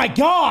 Oh my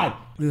God.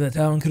 That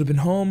Talon could have been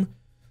home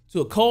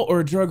to a cult or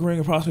a drug ring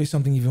or possibly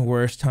something even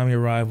worse. Tommy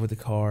arrived with the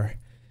car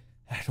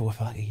after what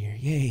felt like a year.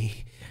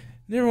 Yay.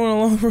 Never went on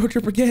a long road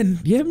trip again.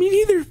 Yeah, me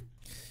neither.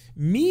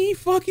 Me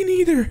fucking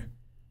either.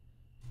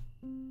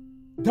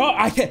 Dog,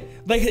 I can't,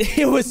 like,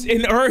 it was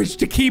an urge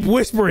to keep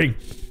whispering.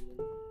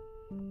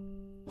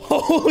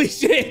 Holy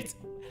shit.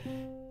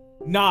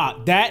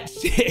 Nah, that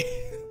shit,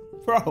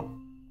 bro.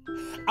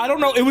 I don't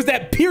know. It was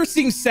that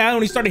piercing sound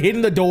when he started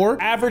hitting the door.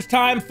 Average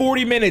time,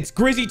 40 minutes.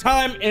 Grizzy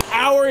time, 1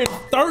 hour and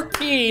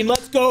 13.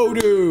 Let's go,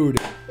 dude.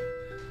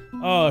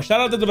 Oh,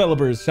 shout out to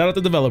developers. Shout out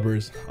to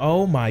developers.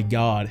 Oh my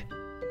God.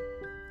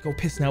 Go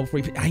piss now before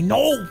you piss. I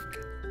know.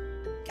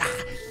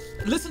 Ah,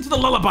 listen to the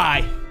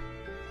lullaby.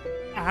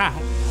 Ah.